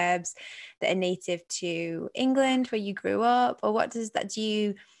use herbs that are native to England where you grew up, or what does that? Do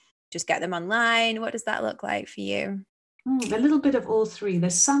you just get them online? What does that look like for you? A little bit of all three.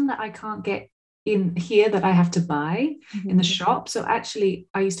 There's some that I can't get in here that I have to buy in the shop. So actually,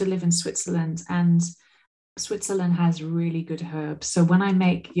 I used to live in Switzerland, and Switzerland has really good herbs. So when I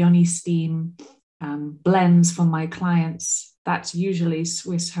make yoni steam blends for my clients, that's usually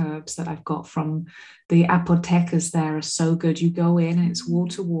Swiss herbs that I've got from the apothecas. There are so good. You go in and it's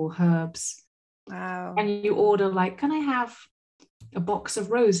wall-to-wall herbs. Wow. And you order like, can I have a box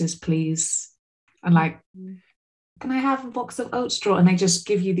of roses, please? And like, can I have a box of oat straw? And they just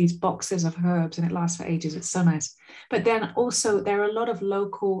give you these boxes of herbs, and it lasts for ages. It's so nice. But then also there are a lot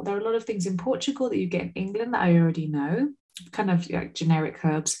of things in Portugal that you get in England that I already know, kind of like generic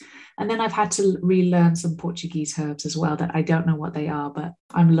herbs. And then I've had to relearn some Portuguese herbs as well that I don't know what they are, but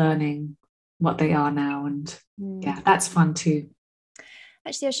I'm learning what they are now. And yeah, that's fun too.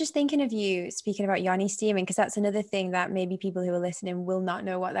 Actually, I was just thinking of you speaking about yoni steaming, because that's another thing that maybe people who are listening will not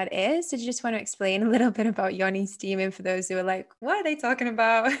know what that is. So do you just want to explain a little bit about yoni steaming for those who are like, what are they talking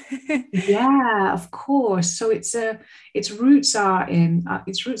about? Yeah, of course. So its roots are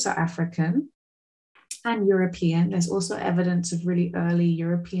African and European. There's also evidence of really early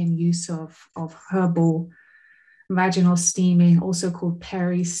European use of herbal vaginal steaming, also called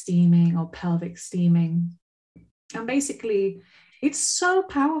peri-steaming or pelvic steaming. And basically, it's so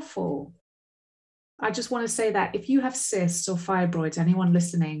powerful. I just want to say that if you have cysts or fibroids, anyone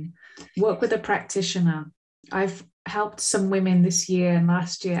listening, work with a practitioner. I've helped some women this year and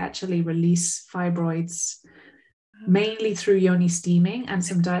last year actually release fibroids, mainly through yoni steaming and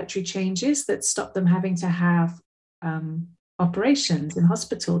some dietary changes that stop them having to have operations in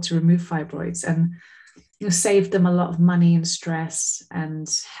hospital to remove fibroids, and save them a lot of money and stress and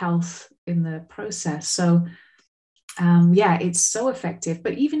health in the process. So yeah, it's so effective.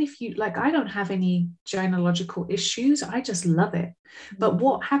 But even if you like, I don't have any gynecological issues, I just love it. But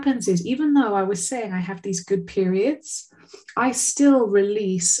what happens is, even though I was saying I have these good periods, I still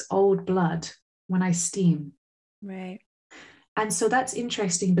release old blood when I steam. Right. And so that's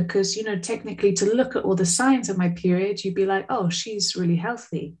interesting because, technically, to look at all the signs of my period, you'd be like, oh, she's really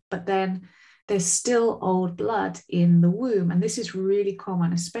healthy. But then there's still old blood in the womb. And this is really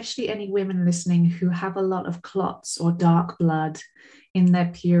common, especially any women listening who have a lot of clots or dark blood in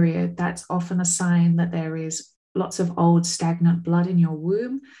their period. That's often a sign that there is lots of old stagnant blood in your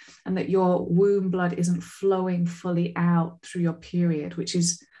womb, and that your womb blood isn't flowing fully out through your period, which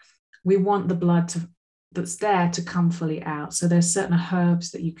is, we want the blood that's there to come fully out. So there's certain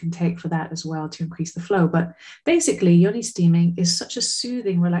herbs that you can take for that as well to increase the flow. But basically, yoni steaming is such a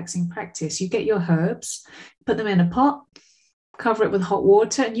soothing, relaxing practice. You get your herbs, put them in a pot, cover it with hot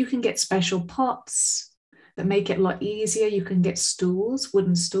water, and you can get special pots that make it a lot easier. You can get stools,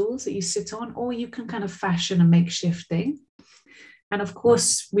 wooden stools that you sit on, or you can kind of fashion a makeshift thing. And of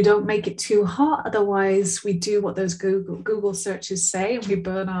course, we don't make it too hot. Otherwise, we do what those Google searches say, and we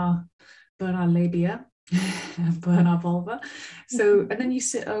burn our labia. Burn our vulva. So, and then you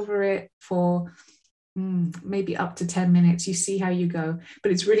sit over it for maybe up to 10 minutes. You see how you go.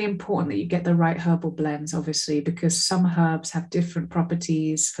 But it's really important that you get the right herbal blends, obviously, because some herbs have different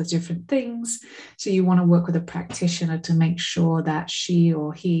properties for different things. So you want to work with a practitioner to make sure that she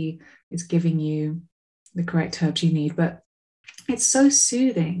or he is giving you the correct herbs you need. But it's so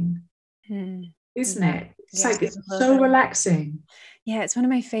soothing, isn't it? It's Yeah, like, it's I love so it. relaxing. Yeah, it's one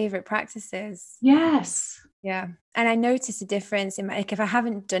of my favorite practices. Yes. Yeah. And I notice a difference in my, like, if I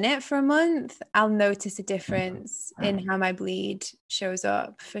haven't done it for a month, I'll notice a difference in how my bleed shows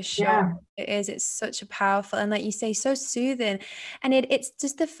up for sure. Yeah. It is. It's such a powerful, and like you say, so soothing. And it's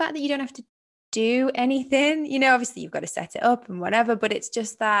just the fact that you don't have to do anything, obviously you've got to set it up and whatever, but it's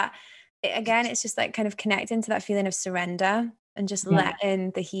just that, again, it's just like kind of connecting to that feeling of surrender and just Yeah.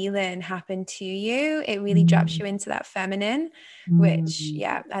 letting the healing happen to you. It really drops Mm. you into that feminine, which, Mm.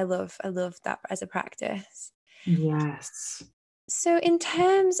 yeah, I love that as a practice. Yes. So in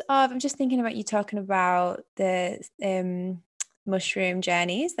terms of, I'm just thinking about you talking about the mushroom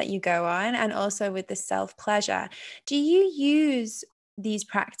journeys that you go on, and also with the self-pleasure. Do you use these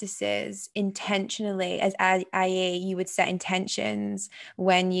practices intentionally, as i.e. you would set intentions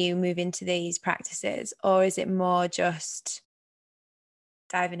when you move into these practices, or is it more just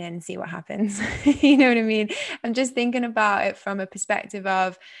diving in and see what happens? You know what I mean? I'm just thinking about it from a perspective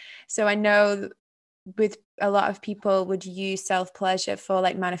of, so I know with a lot of people would use self-pleasure for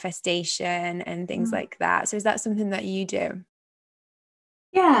like manifestation and things Mm. like that. So is that something that you do?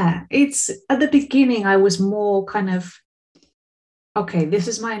 Yeah, it's at the beginning, I was more kind of, okay, this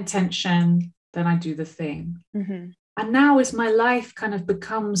is my intention, then I do the thing. Mm-hmm. And now, as my life kind of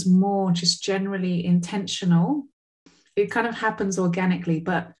becomes more just generally intentional, it kind of happens organically.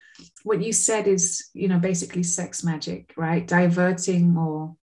 But what you said is, basically sex magic, right? Diverting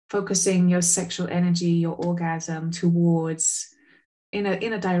or focusing your sexual energy, your orgasm towards in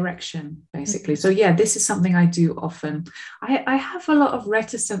a direction, basically. So yeah, this is something I do often. I have a lot of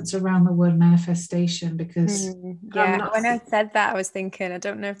reticence around the word manifestation because I'm Yeah, not. when I said that, I was thinking, I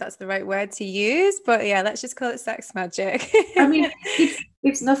don't know if that's the right word to use, but yeah, let's just call it sex magic. I mean,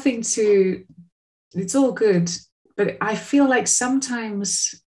 it's nothing to. It's all good, but I feel like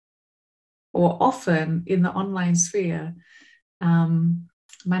sometimes or often in the online sphere, um,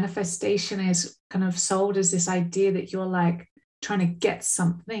 manifestation is kind of sold as this idea that you're like trying to get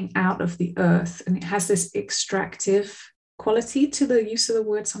something out of the earth, and it has this extractive quality to the use of the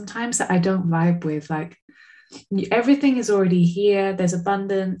word sometimes that I don't vibe with. Like, everything is already here, there's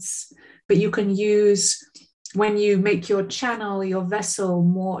abundance, but you can use, when you make your channel, your vessel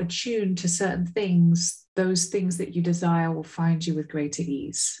more attuned to certain things, those things that you desire will find you with greater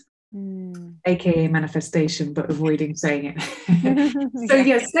ease, Mm. aka manifestation, but avoiding saying it. So Yeah.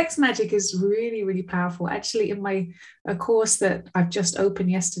 yeah, sex magic is really, really powerful. Actually, in my a course that I've just opened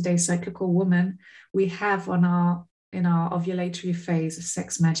yesterday, Cyclical Woman, we have on our in our ovulatory phase a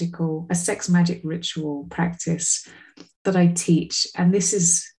sex magic ritual practice that I teach. And this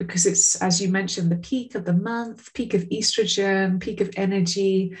is because it's, as you mentioned, the peak of the month, peak of estrogen, peak of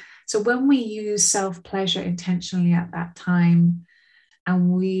energy. So when we use self-pleasure intentionally at that time,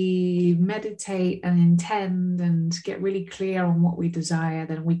 and we meditate and intend and get really clear on what we desire,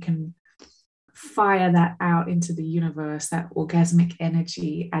 then we can fire that out into the universe, that orgasmic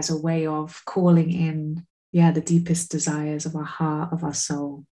energy, as a way of calling in, yeah, the deepest desires of our heart, of our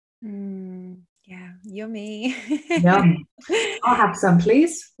soul. Yeah, yummy. Yum. I'll have some,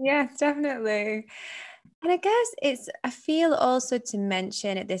 please. Yeah, definitely. And I guess I feel also to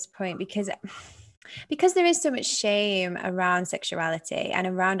mention at this point, because there is so much shame around sexuality and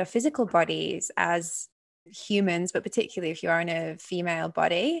around our physical bodies as humans, but particularly if you are in a female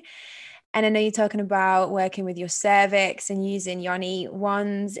body. And I know you're talking about working with your cervix and using yoni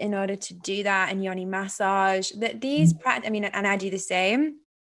wands in order to do that, and yoni massage. That these I mean, and I do the same.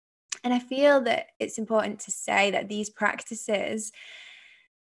 And I feel that it's important to say that these practices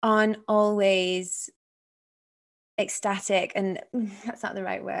aren't always ecstatic, and that's not the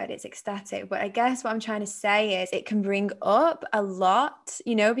right word, it's ecstatic, but I guess what I'm trying to say is it can bring up a lot,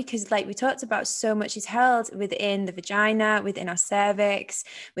 because like we talked about, so much is held within the vagina, within our cervix,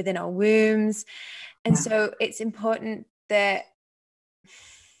 within our wombs. And Yeah. so it's important that,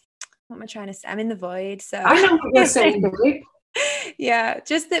 what am I trying to say, I'm in the void, so I know what you're saying, babe. yeah,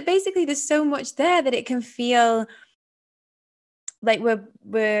 just that basically there's so much there that it can feel like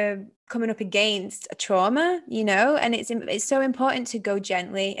we're coming up against a trauma, and it's so important to go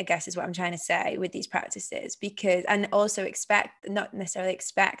gently, I guess is what I'm trying to say, with these practices, because, and also not necessarily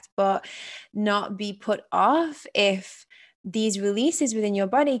expect, but not be put off if these releases within your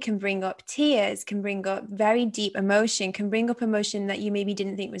body can bring up tears, can bring up very deep emotion, can bring up emotion that you maybe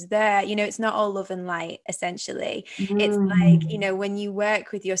didn't think was there. It's not all love and light, essentially. It's like, Mm. when you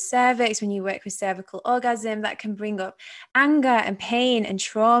work with your cervix, when you work with cervical orgasm, that can bring up anger and pain and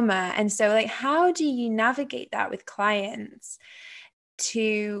trauma. And so, like, how do you navigate that with clients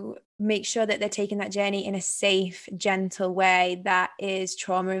to make sure that they're taking that journey in a safe, gentle way that is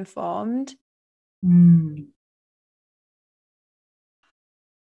trauma informed? Mm.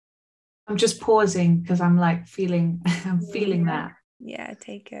 I'm just pausing because I'm like feeling, I'm feeling Yeah. that. Yeah,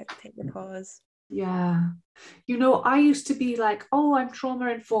 take it. Take the pause. Yeah. You know, I used to be like, oh, I'm trauma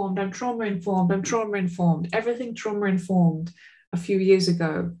informed, I'm trauma informed, I'm trauma informed, everything trauma informed a few years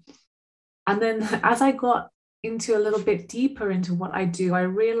ago. And then as I got into a little bit deeper into what I do, I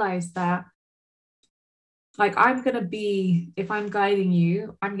realized that like I'm going to be, if I'm guiding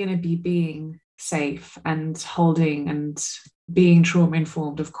you, I'm going to be being safe and holding and being trauma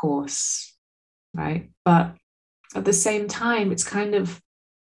informed, of course, right? But at the same time, it's kind of,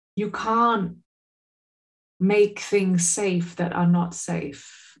 you can't make things safe that are not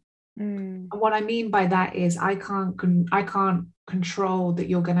safe. Mm. And what I mean by that is I can't control that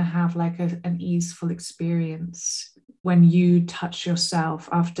you're going to have like an easeful experience when you touch yourself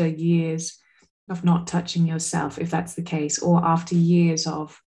after years of not touching yourself, if that's the case, or after years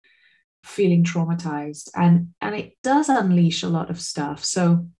of feeling traumatized. And it does unleash a lot of stuff.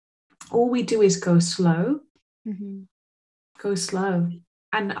 So all we do is Mm-hmm. go slow.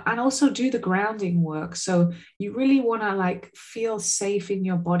 And also do the grounding work. So you really want to like feel safe in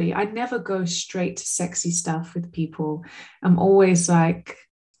your body. I never go straight to sexy stuff with people. I'm always like,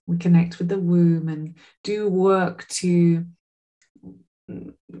 we connect with the womb and do work to,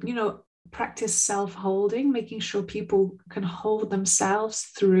 you know, practice self-holding, making sure people can hold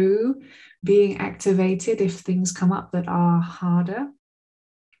themselves through being activated if things come up that are harder.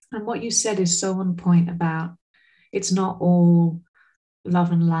 And what you said is so on point about it's not all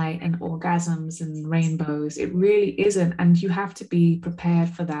love and light and orgasms and rainbows. It really isn't. And you have to be prepared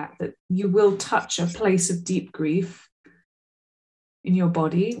for that, that you will touch a place of deep grief in your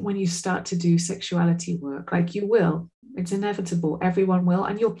body when you start to do sexuality work. Like you will, it's inevitable. Everyone will.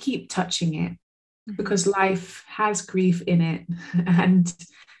 And you'll keep touching it Mm-hmm. because life has grief in it. And,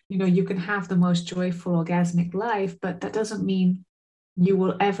 you know, you can have the most joyful, orgasmic life, but that doesn't mean you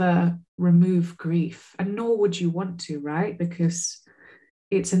will ever remove grief. And nor would you want to, right? Because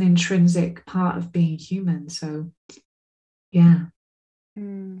it's an intrinsic part of being human. So, yeah.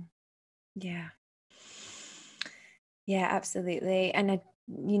 Mm. Yeah. Yeah, absolutely. And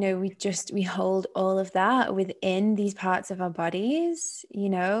we hold all of that within these parts of our bodies,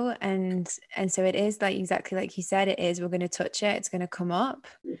 and so it is like exactly like you said, it is, we're going to touch it, it's going to come up.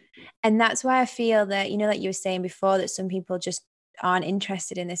 And that's why I feel that, like you were saying before, that some people just aren't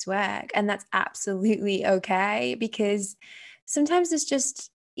interested in this work. And that's absolutely okay, because sometimes it's just,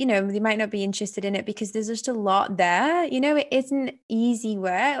 they might not be interested in it because there's just a lot there. It isn't easy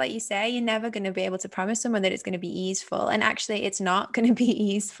work. Like you say, you're never going to be able to promise someone that it's going to be easeful. And actually, it's not going to be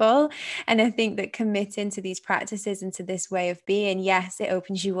easeful. And I think that committing to these practices and to this way of being, yes, it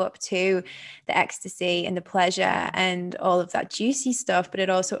opens you up to the ecstasy and the pleasure and all of that juicy stuff, but it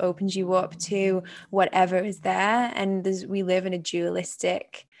also opens you up to whatever is there. And we live in a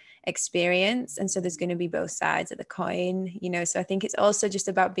dualistic experience, and so there's going to be both sides of the coin. So I think it's also just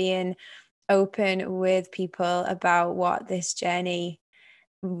about being open with people about what this journey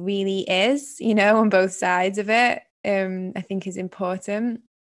really is, on both sides of it. I think is important.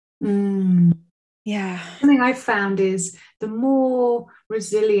 Mm. Yeah. Something I found is the more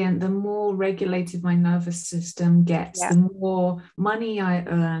resilient, the more regulated my nervous system gets, Yeah. the more money I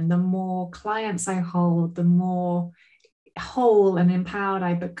earn, the more clients I hold, the more whole and empowered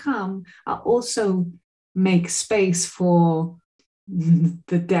I become. I also make space for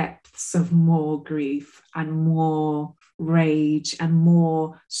the depths of more grief and more rage and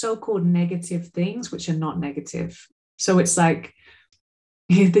more so-called negative things which are not negative. So it's like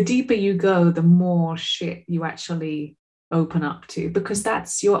the deeper you go, the more shit you actually open up to, because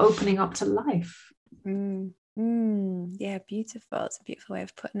that's you're opening up to life. Yeah, beautiful. It's a beautiful way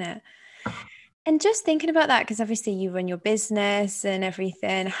of putting it. And just thinking about that, because obviously you run your business and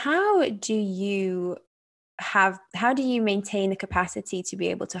everything, how do you maintain the capacity to be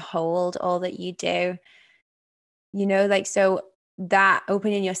able to hold all that you do? So that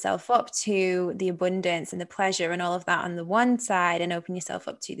opening yourself up to the abundance and the pleasure and all of that on the one side, and open yourself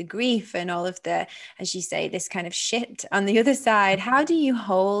up to the grief and all of the, as you say, this kind of shit on the other side. How do you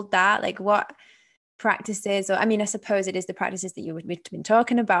hold that? Like what practices, or I mean, I suppose it is the practices that we've been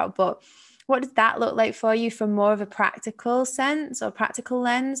talking about, but what does that look like for you from more of a practical sense or practical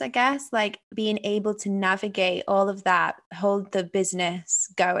lens, I guess, like being able to navigate all of that, hold the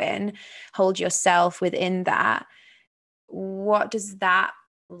business going, hold yourself within that? What does that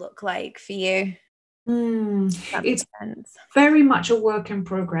look like for you? That It's makes sense. very much a work in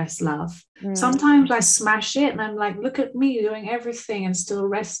progress, love. Mm. Sometimes I smash it and I'm like, look at me doing everything and still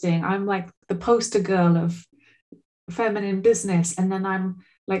resting. I'm like the poster girl of feminine business. And then I'm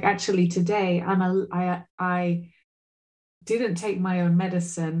Like actually today, I didn't take my own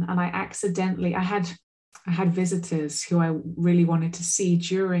medicine, and I had visitors who I really wanted to see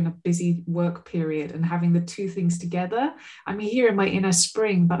during a busy work period, and having the two things together. I'm here in my inner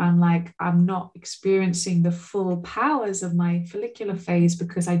spring, but I'm like, I'm not experiencing the full powers of my follicular phase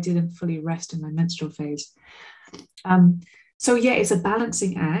because I didn't fully rest in my menstrual phase. So yeah, it's a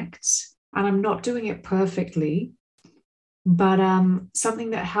balancing act, and I'm not doing it perfectly. But something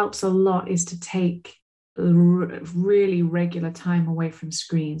that helps a lot is to take really regular time away from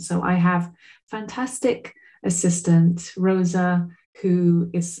screens. So I have fantastic assistant Rosa, who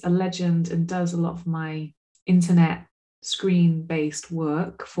is a legend and does a lot of my internet screen-based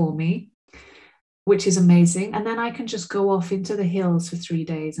work for me, which is amazing. And then I can just go off into the hills for 3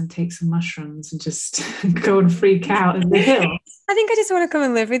 days and take some mushrooms and just go and freak out in the hills. I think I just want to come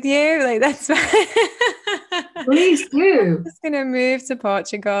and live with you. Like, that's fine. Please do. I'm just gonna move to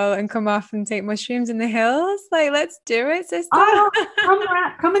Portugal and come off and take mushrooms in the hills. Like, let's do it, sister. Oh,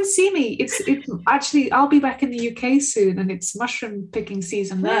 come and see me. It's actually, I'll be back in the UK soon, and it's mushroom picking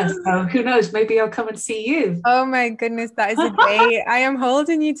season there. So who knows? Maybe I'll come and see you. Oh my goodness, that is a date. I am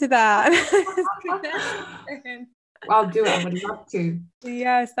holding you to that. I'll do it. I would love to.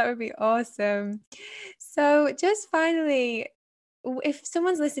 Yes, that would be awesome. So, just finally, if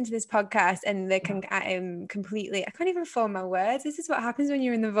someone's listening to this podcast and they can completely, I can't even form my words. This is what happens when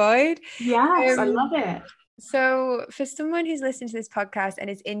you're in the void. Yes, I love it. So for someone who's listening to this podcast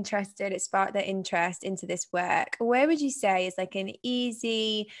and is interested, it sparked their interest into this work, where would you say is like an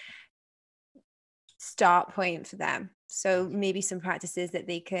easy start point for them? So maybe some practices that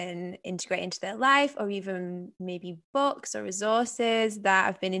they can integrate into their life, or even maybe books or resources that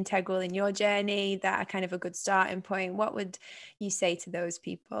have been integral in your journey that are kind of a good starting point. What would you say to those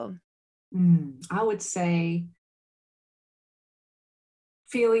people? I would say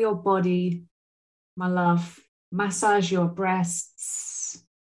feel your body, my love. Massage your breasts.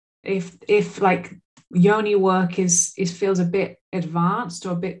 If like yoni work is feels a bit advanced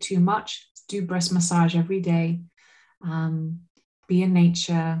or a bit too much, do breast massage every day. Be in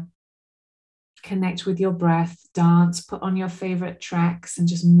nature, connect with your breath, dance, put on your favorite tracks, and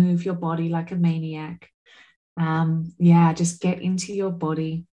just move your body like a maniac. Just get into your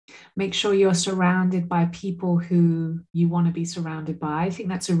body. Make sure you're surrounded by people who you want to be surrounded by. I think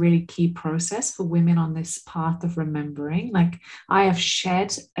that's a really key process for women on this path of remembering. Like, I have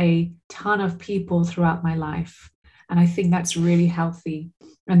shed a ton of people throughout my life, and I think that's really healthy.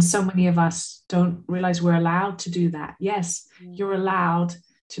 And so many of us don't realize we're allowed to do that. Yes, you're allowed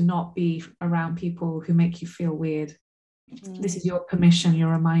to not be around people who make you feel weird. This is your permission, your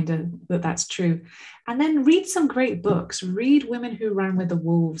reminder that that's true. And then read some great books. Read Women Who Ran with the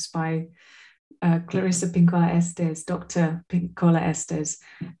Wolves by Clarissa Pinkola Estes, Dr. Pinkola Estes,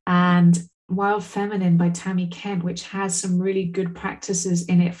 and Wild Feminine by Tammy Kent, which has some really good practices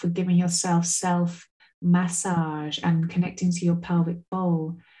in it for giving yourself self massage and connecting to your pelvic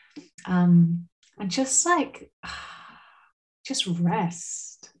bowl. And just like, just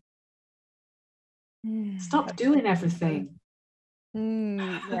rest. Stop doing everything.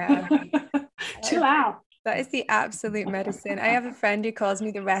 Yeah. Chill out. That is the absolute medicine. I have a friend who calls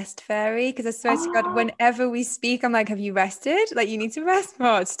me the rest fairy because I swear to God, whenever we speak, I'm like, have you rested? Like, you need to rest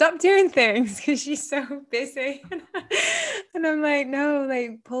more. Stop doing things, because she's so busy. And I'm like, no,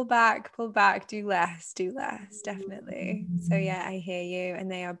 like, pull back, do less, definitely. So yeah, I hear you. And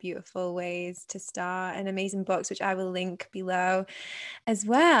they are beautiful ways to start, and amazing books, which I will link below as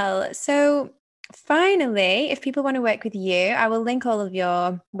well. So finally, if people want to work with you, I will link all of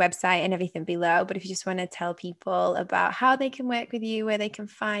your website and everything below. But if you just want to tell people about how they can work with you, where they can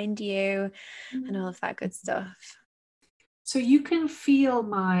find you, and all of that good stuff. So you can feel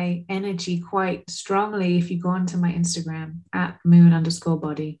my energy quite strongly if you go onto my Instagram at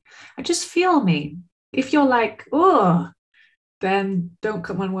moon_body. I just feel me. If you're like, oh, then don't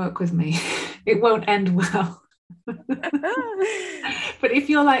come and work with me. It won't end well. But if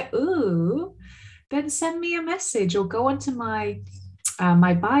you're like, ooh, then send me a message or go onto my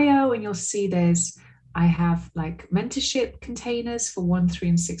bio, and you'll see I have like mentorship containers for 1, 3,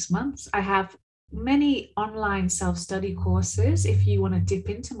 and 6 months. I have many online self-study courses if you want to dip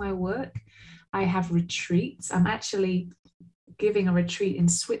into my work. I have retreats. I'm actually giving a retreat in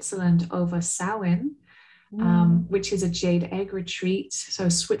Switzerland over Samhain, which is a jade egg retreat. So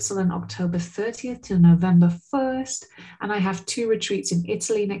Switzerland, October 30th to November 1st. And I have 2 retreats in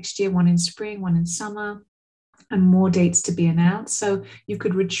Italy next year, one in spring, one in summer, and more dates to be announced. So you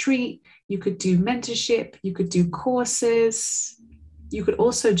could retreat, you could do mentorship, you could do courses. You could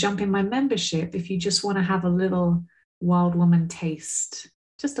also jump in my membership if you just want to have a little wild woman taste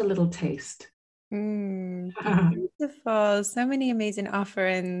just a little taste. Beautiful. So many amazing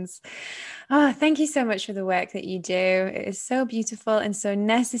offerings. Oh, thank you so much for the work that you do. It is so beautiful and so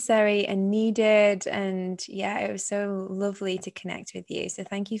necessary and needed. And yeah, it was so lovely to connect with you. So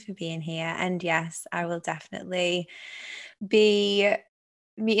thank you for being here. And yes, I will definitely be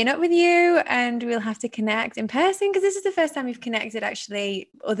meeting up with you, and we'll have to connect in person, because this is the first time we've connected actually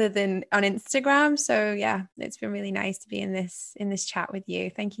other than on Instagram. So yeah, it's been really nice to be in this chat with you.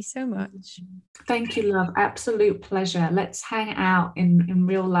 Thank you so much. Thank you, love. Absolute pleasure. Let's hang out in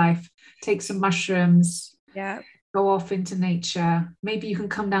real life, take some mushrooms, Yeah, go off into nature. Maybe you can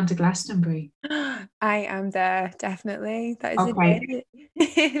come down to Glastonbury. I am there, definitely. That is Okay. a date.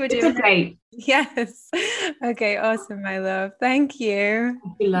 We're It's doing a date. Yes. Okay, awesome, my love. Thank you.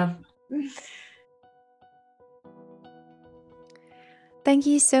 Thank you, love. Thank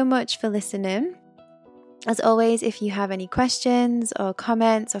you so much for listening. As always, if you have any questions or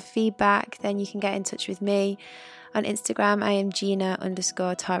comments or feedback, then you can get in touch with me. On Instagram, I am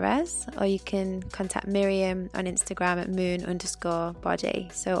Gina_Torres, or you can contact Miriam on Instagram at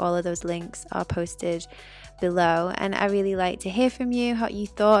moon_body. So all of those links are posted below. And I really like to hear from you, what you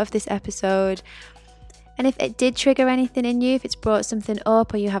thought of this episode. And if it did trigger anything in you, if it's brought something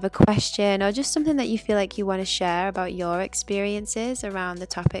up, or you have a question, or just something that you feel like you want to share about your experiences around the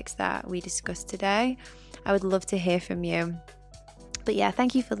topics that we discussed today, I would love to hear from you. But yeah,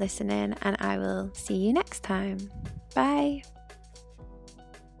 thank you for listening, and I will see you next time. Bye.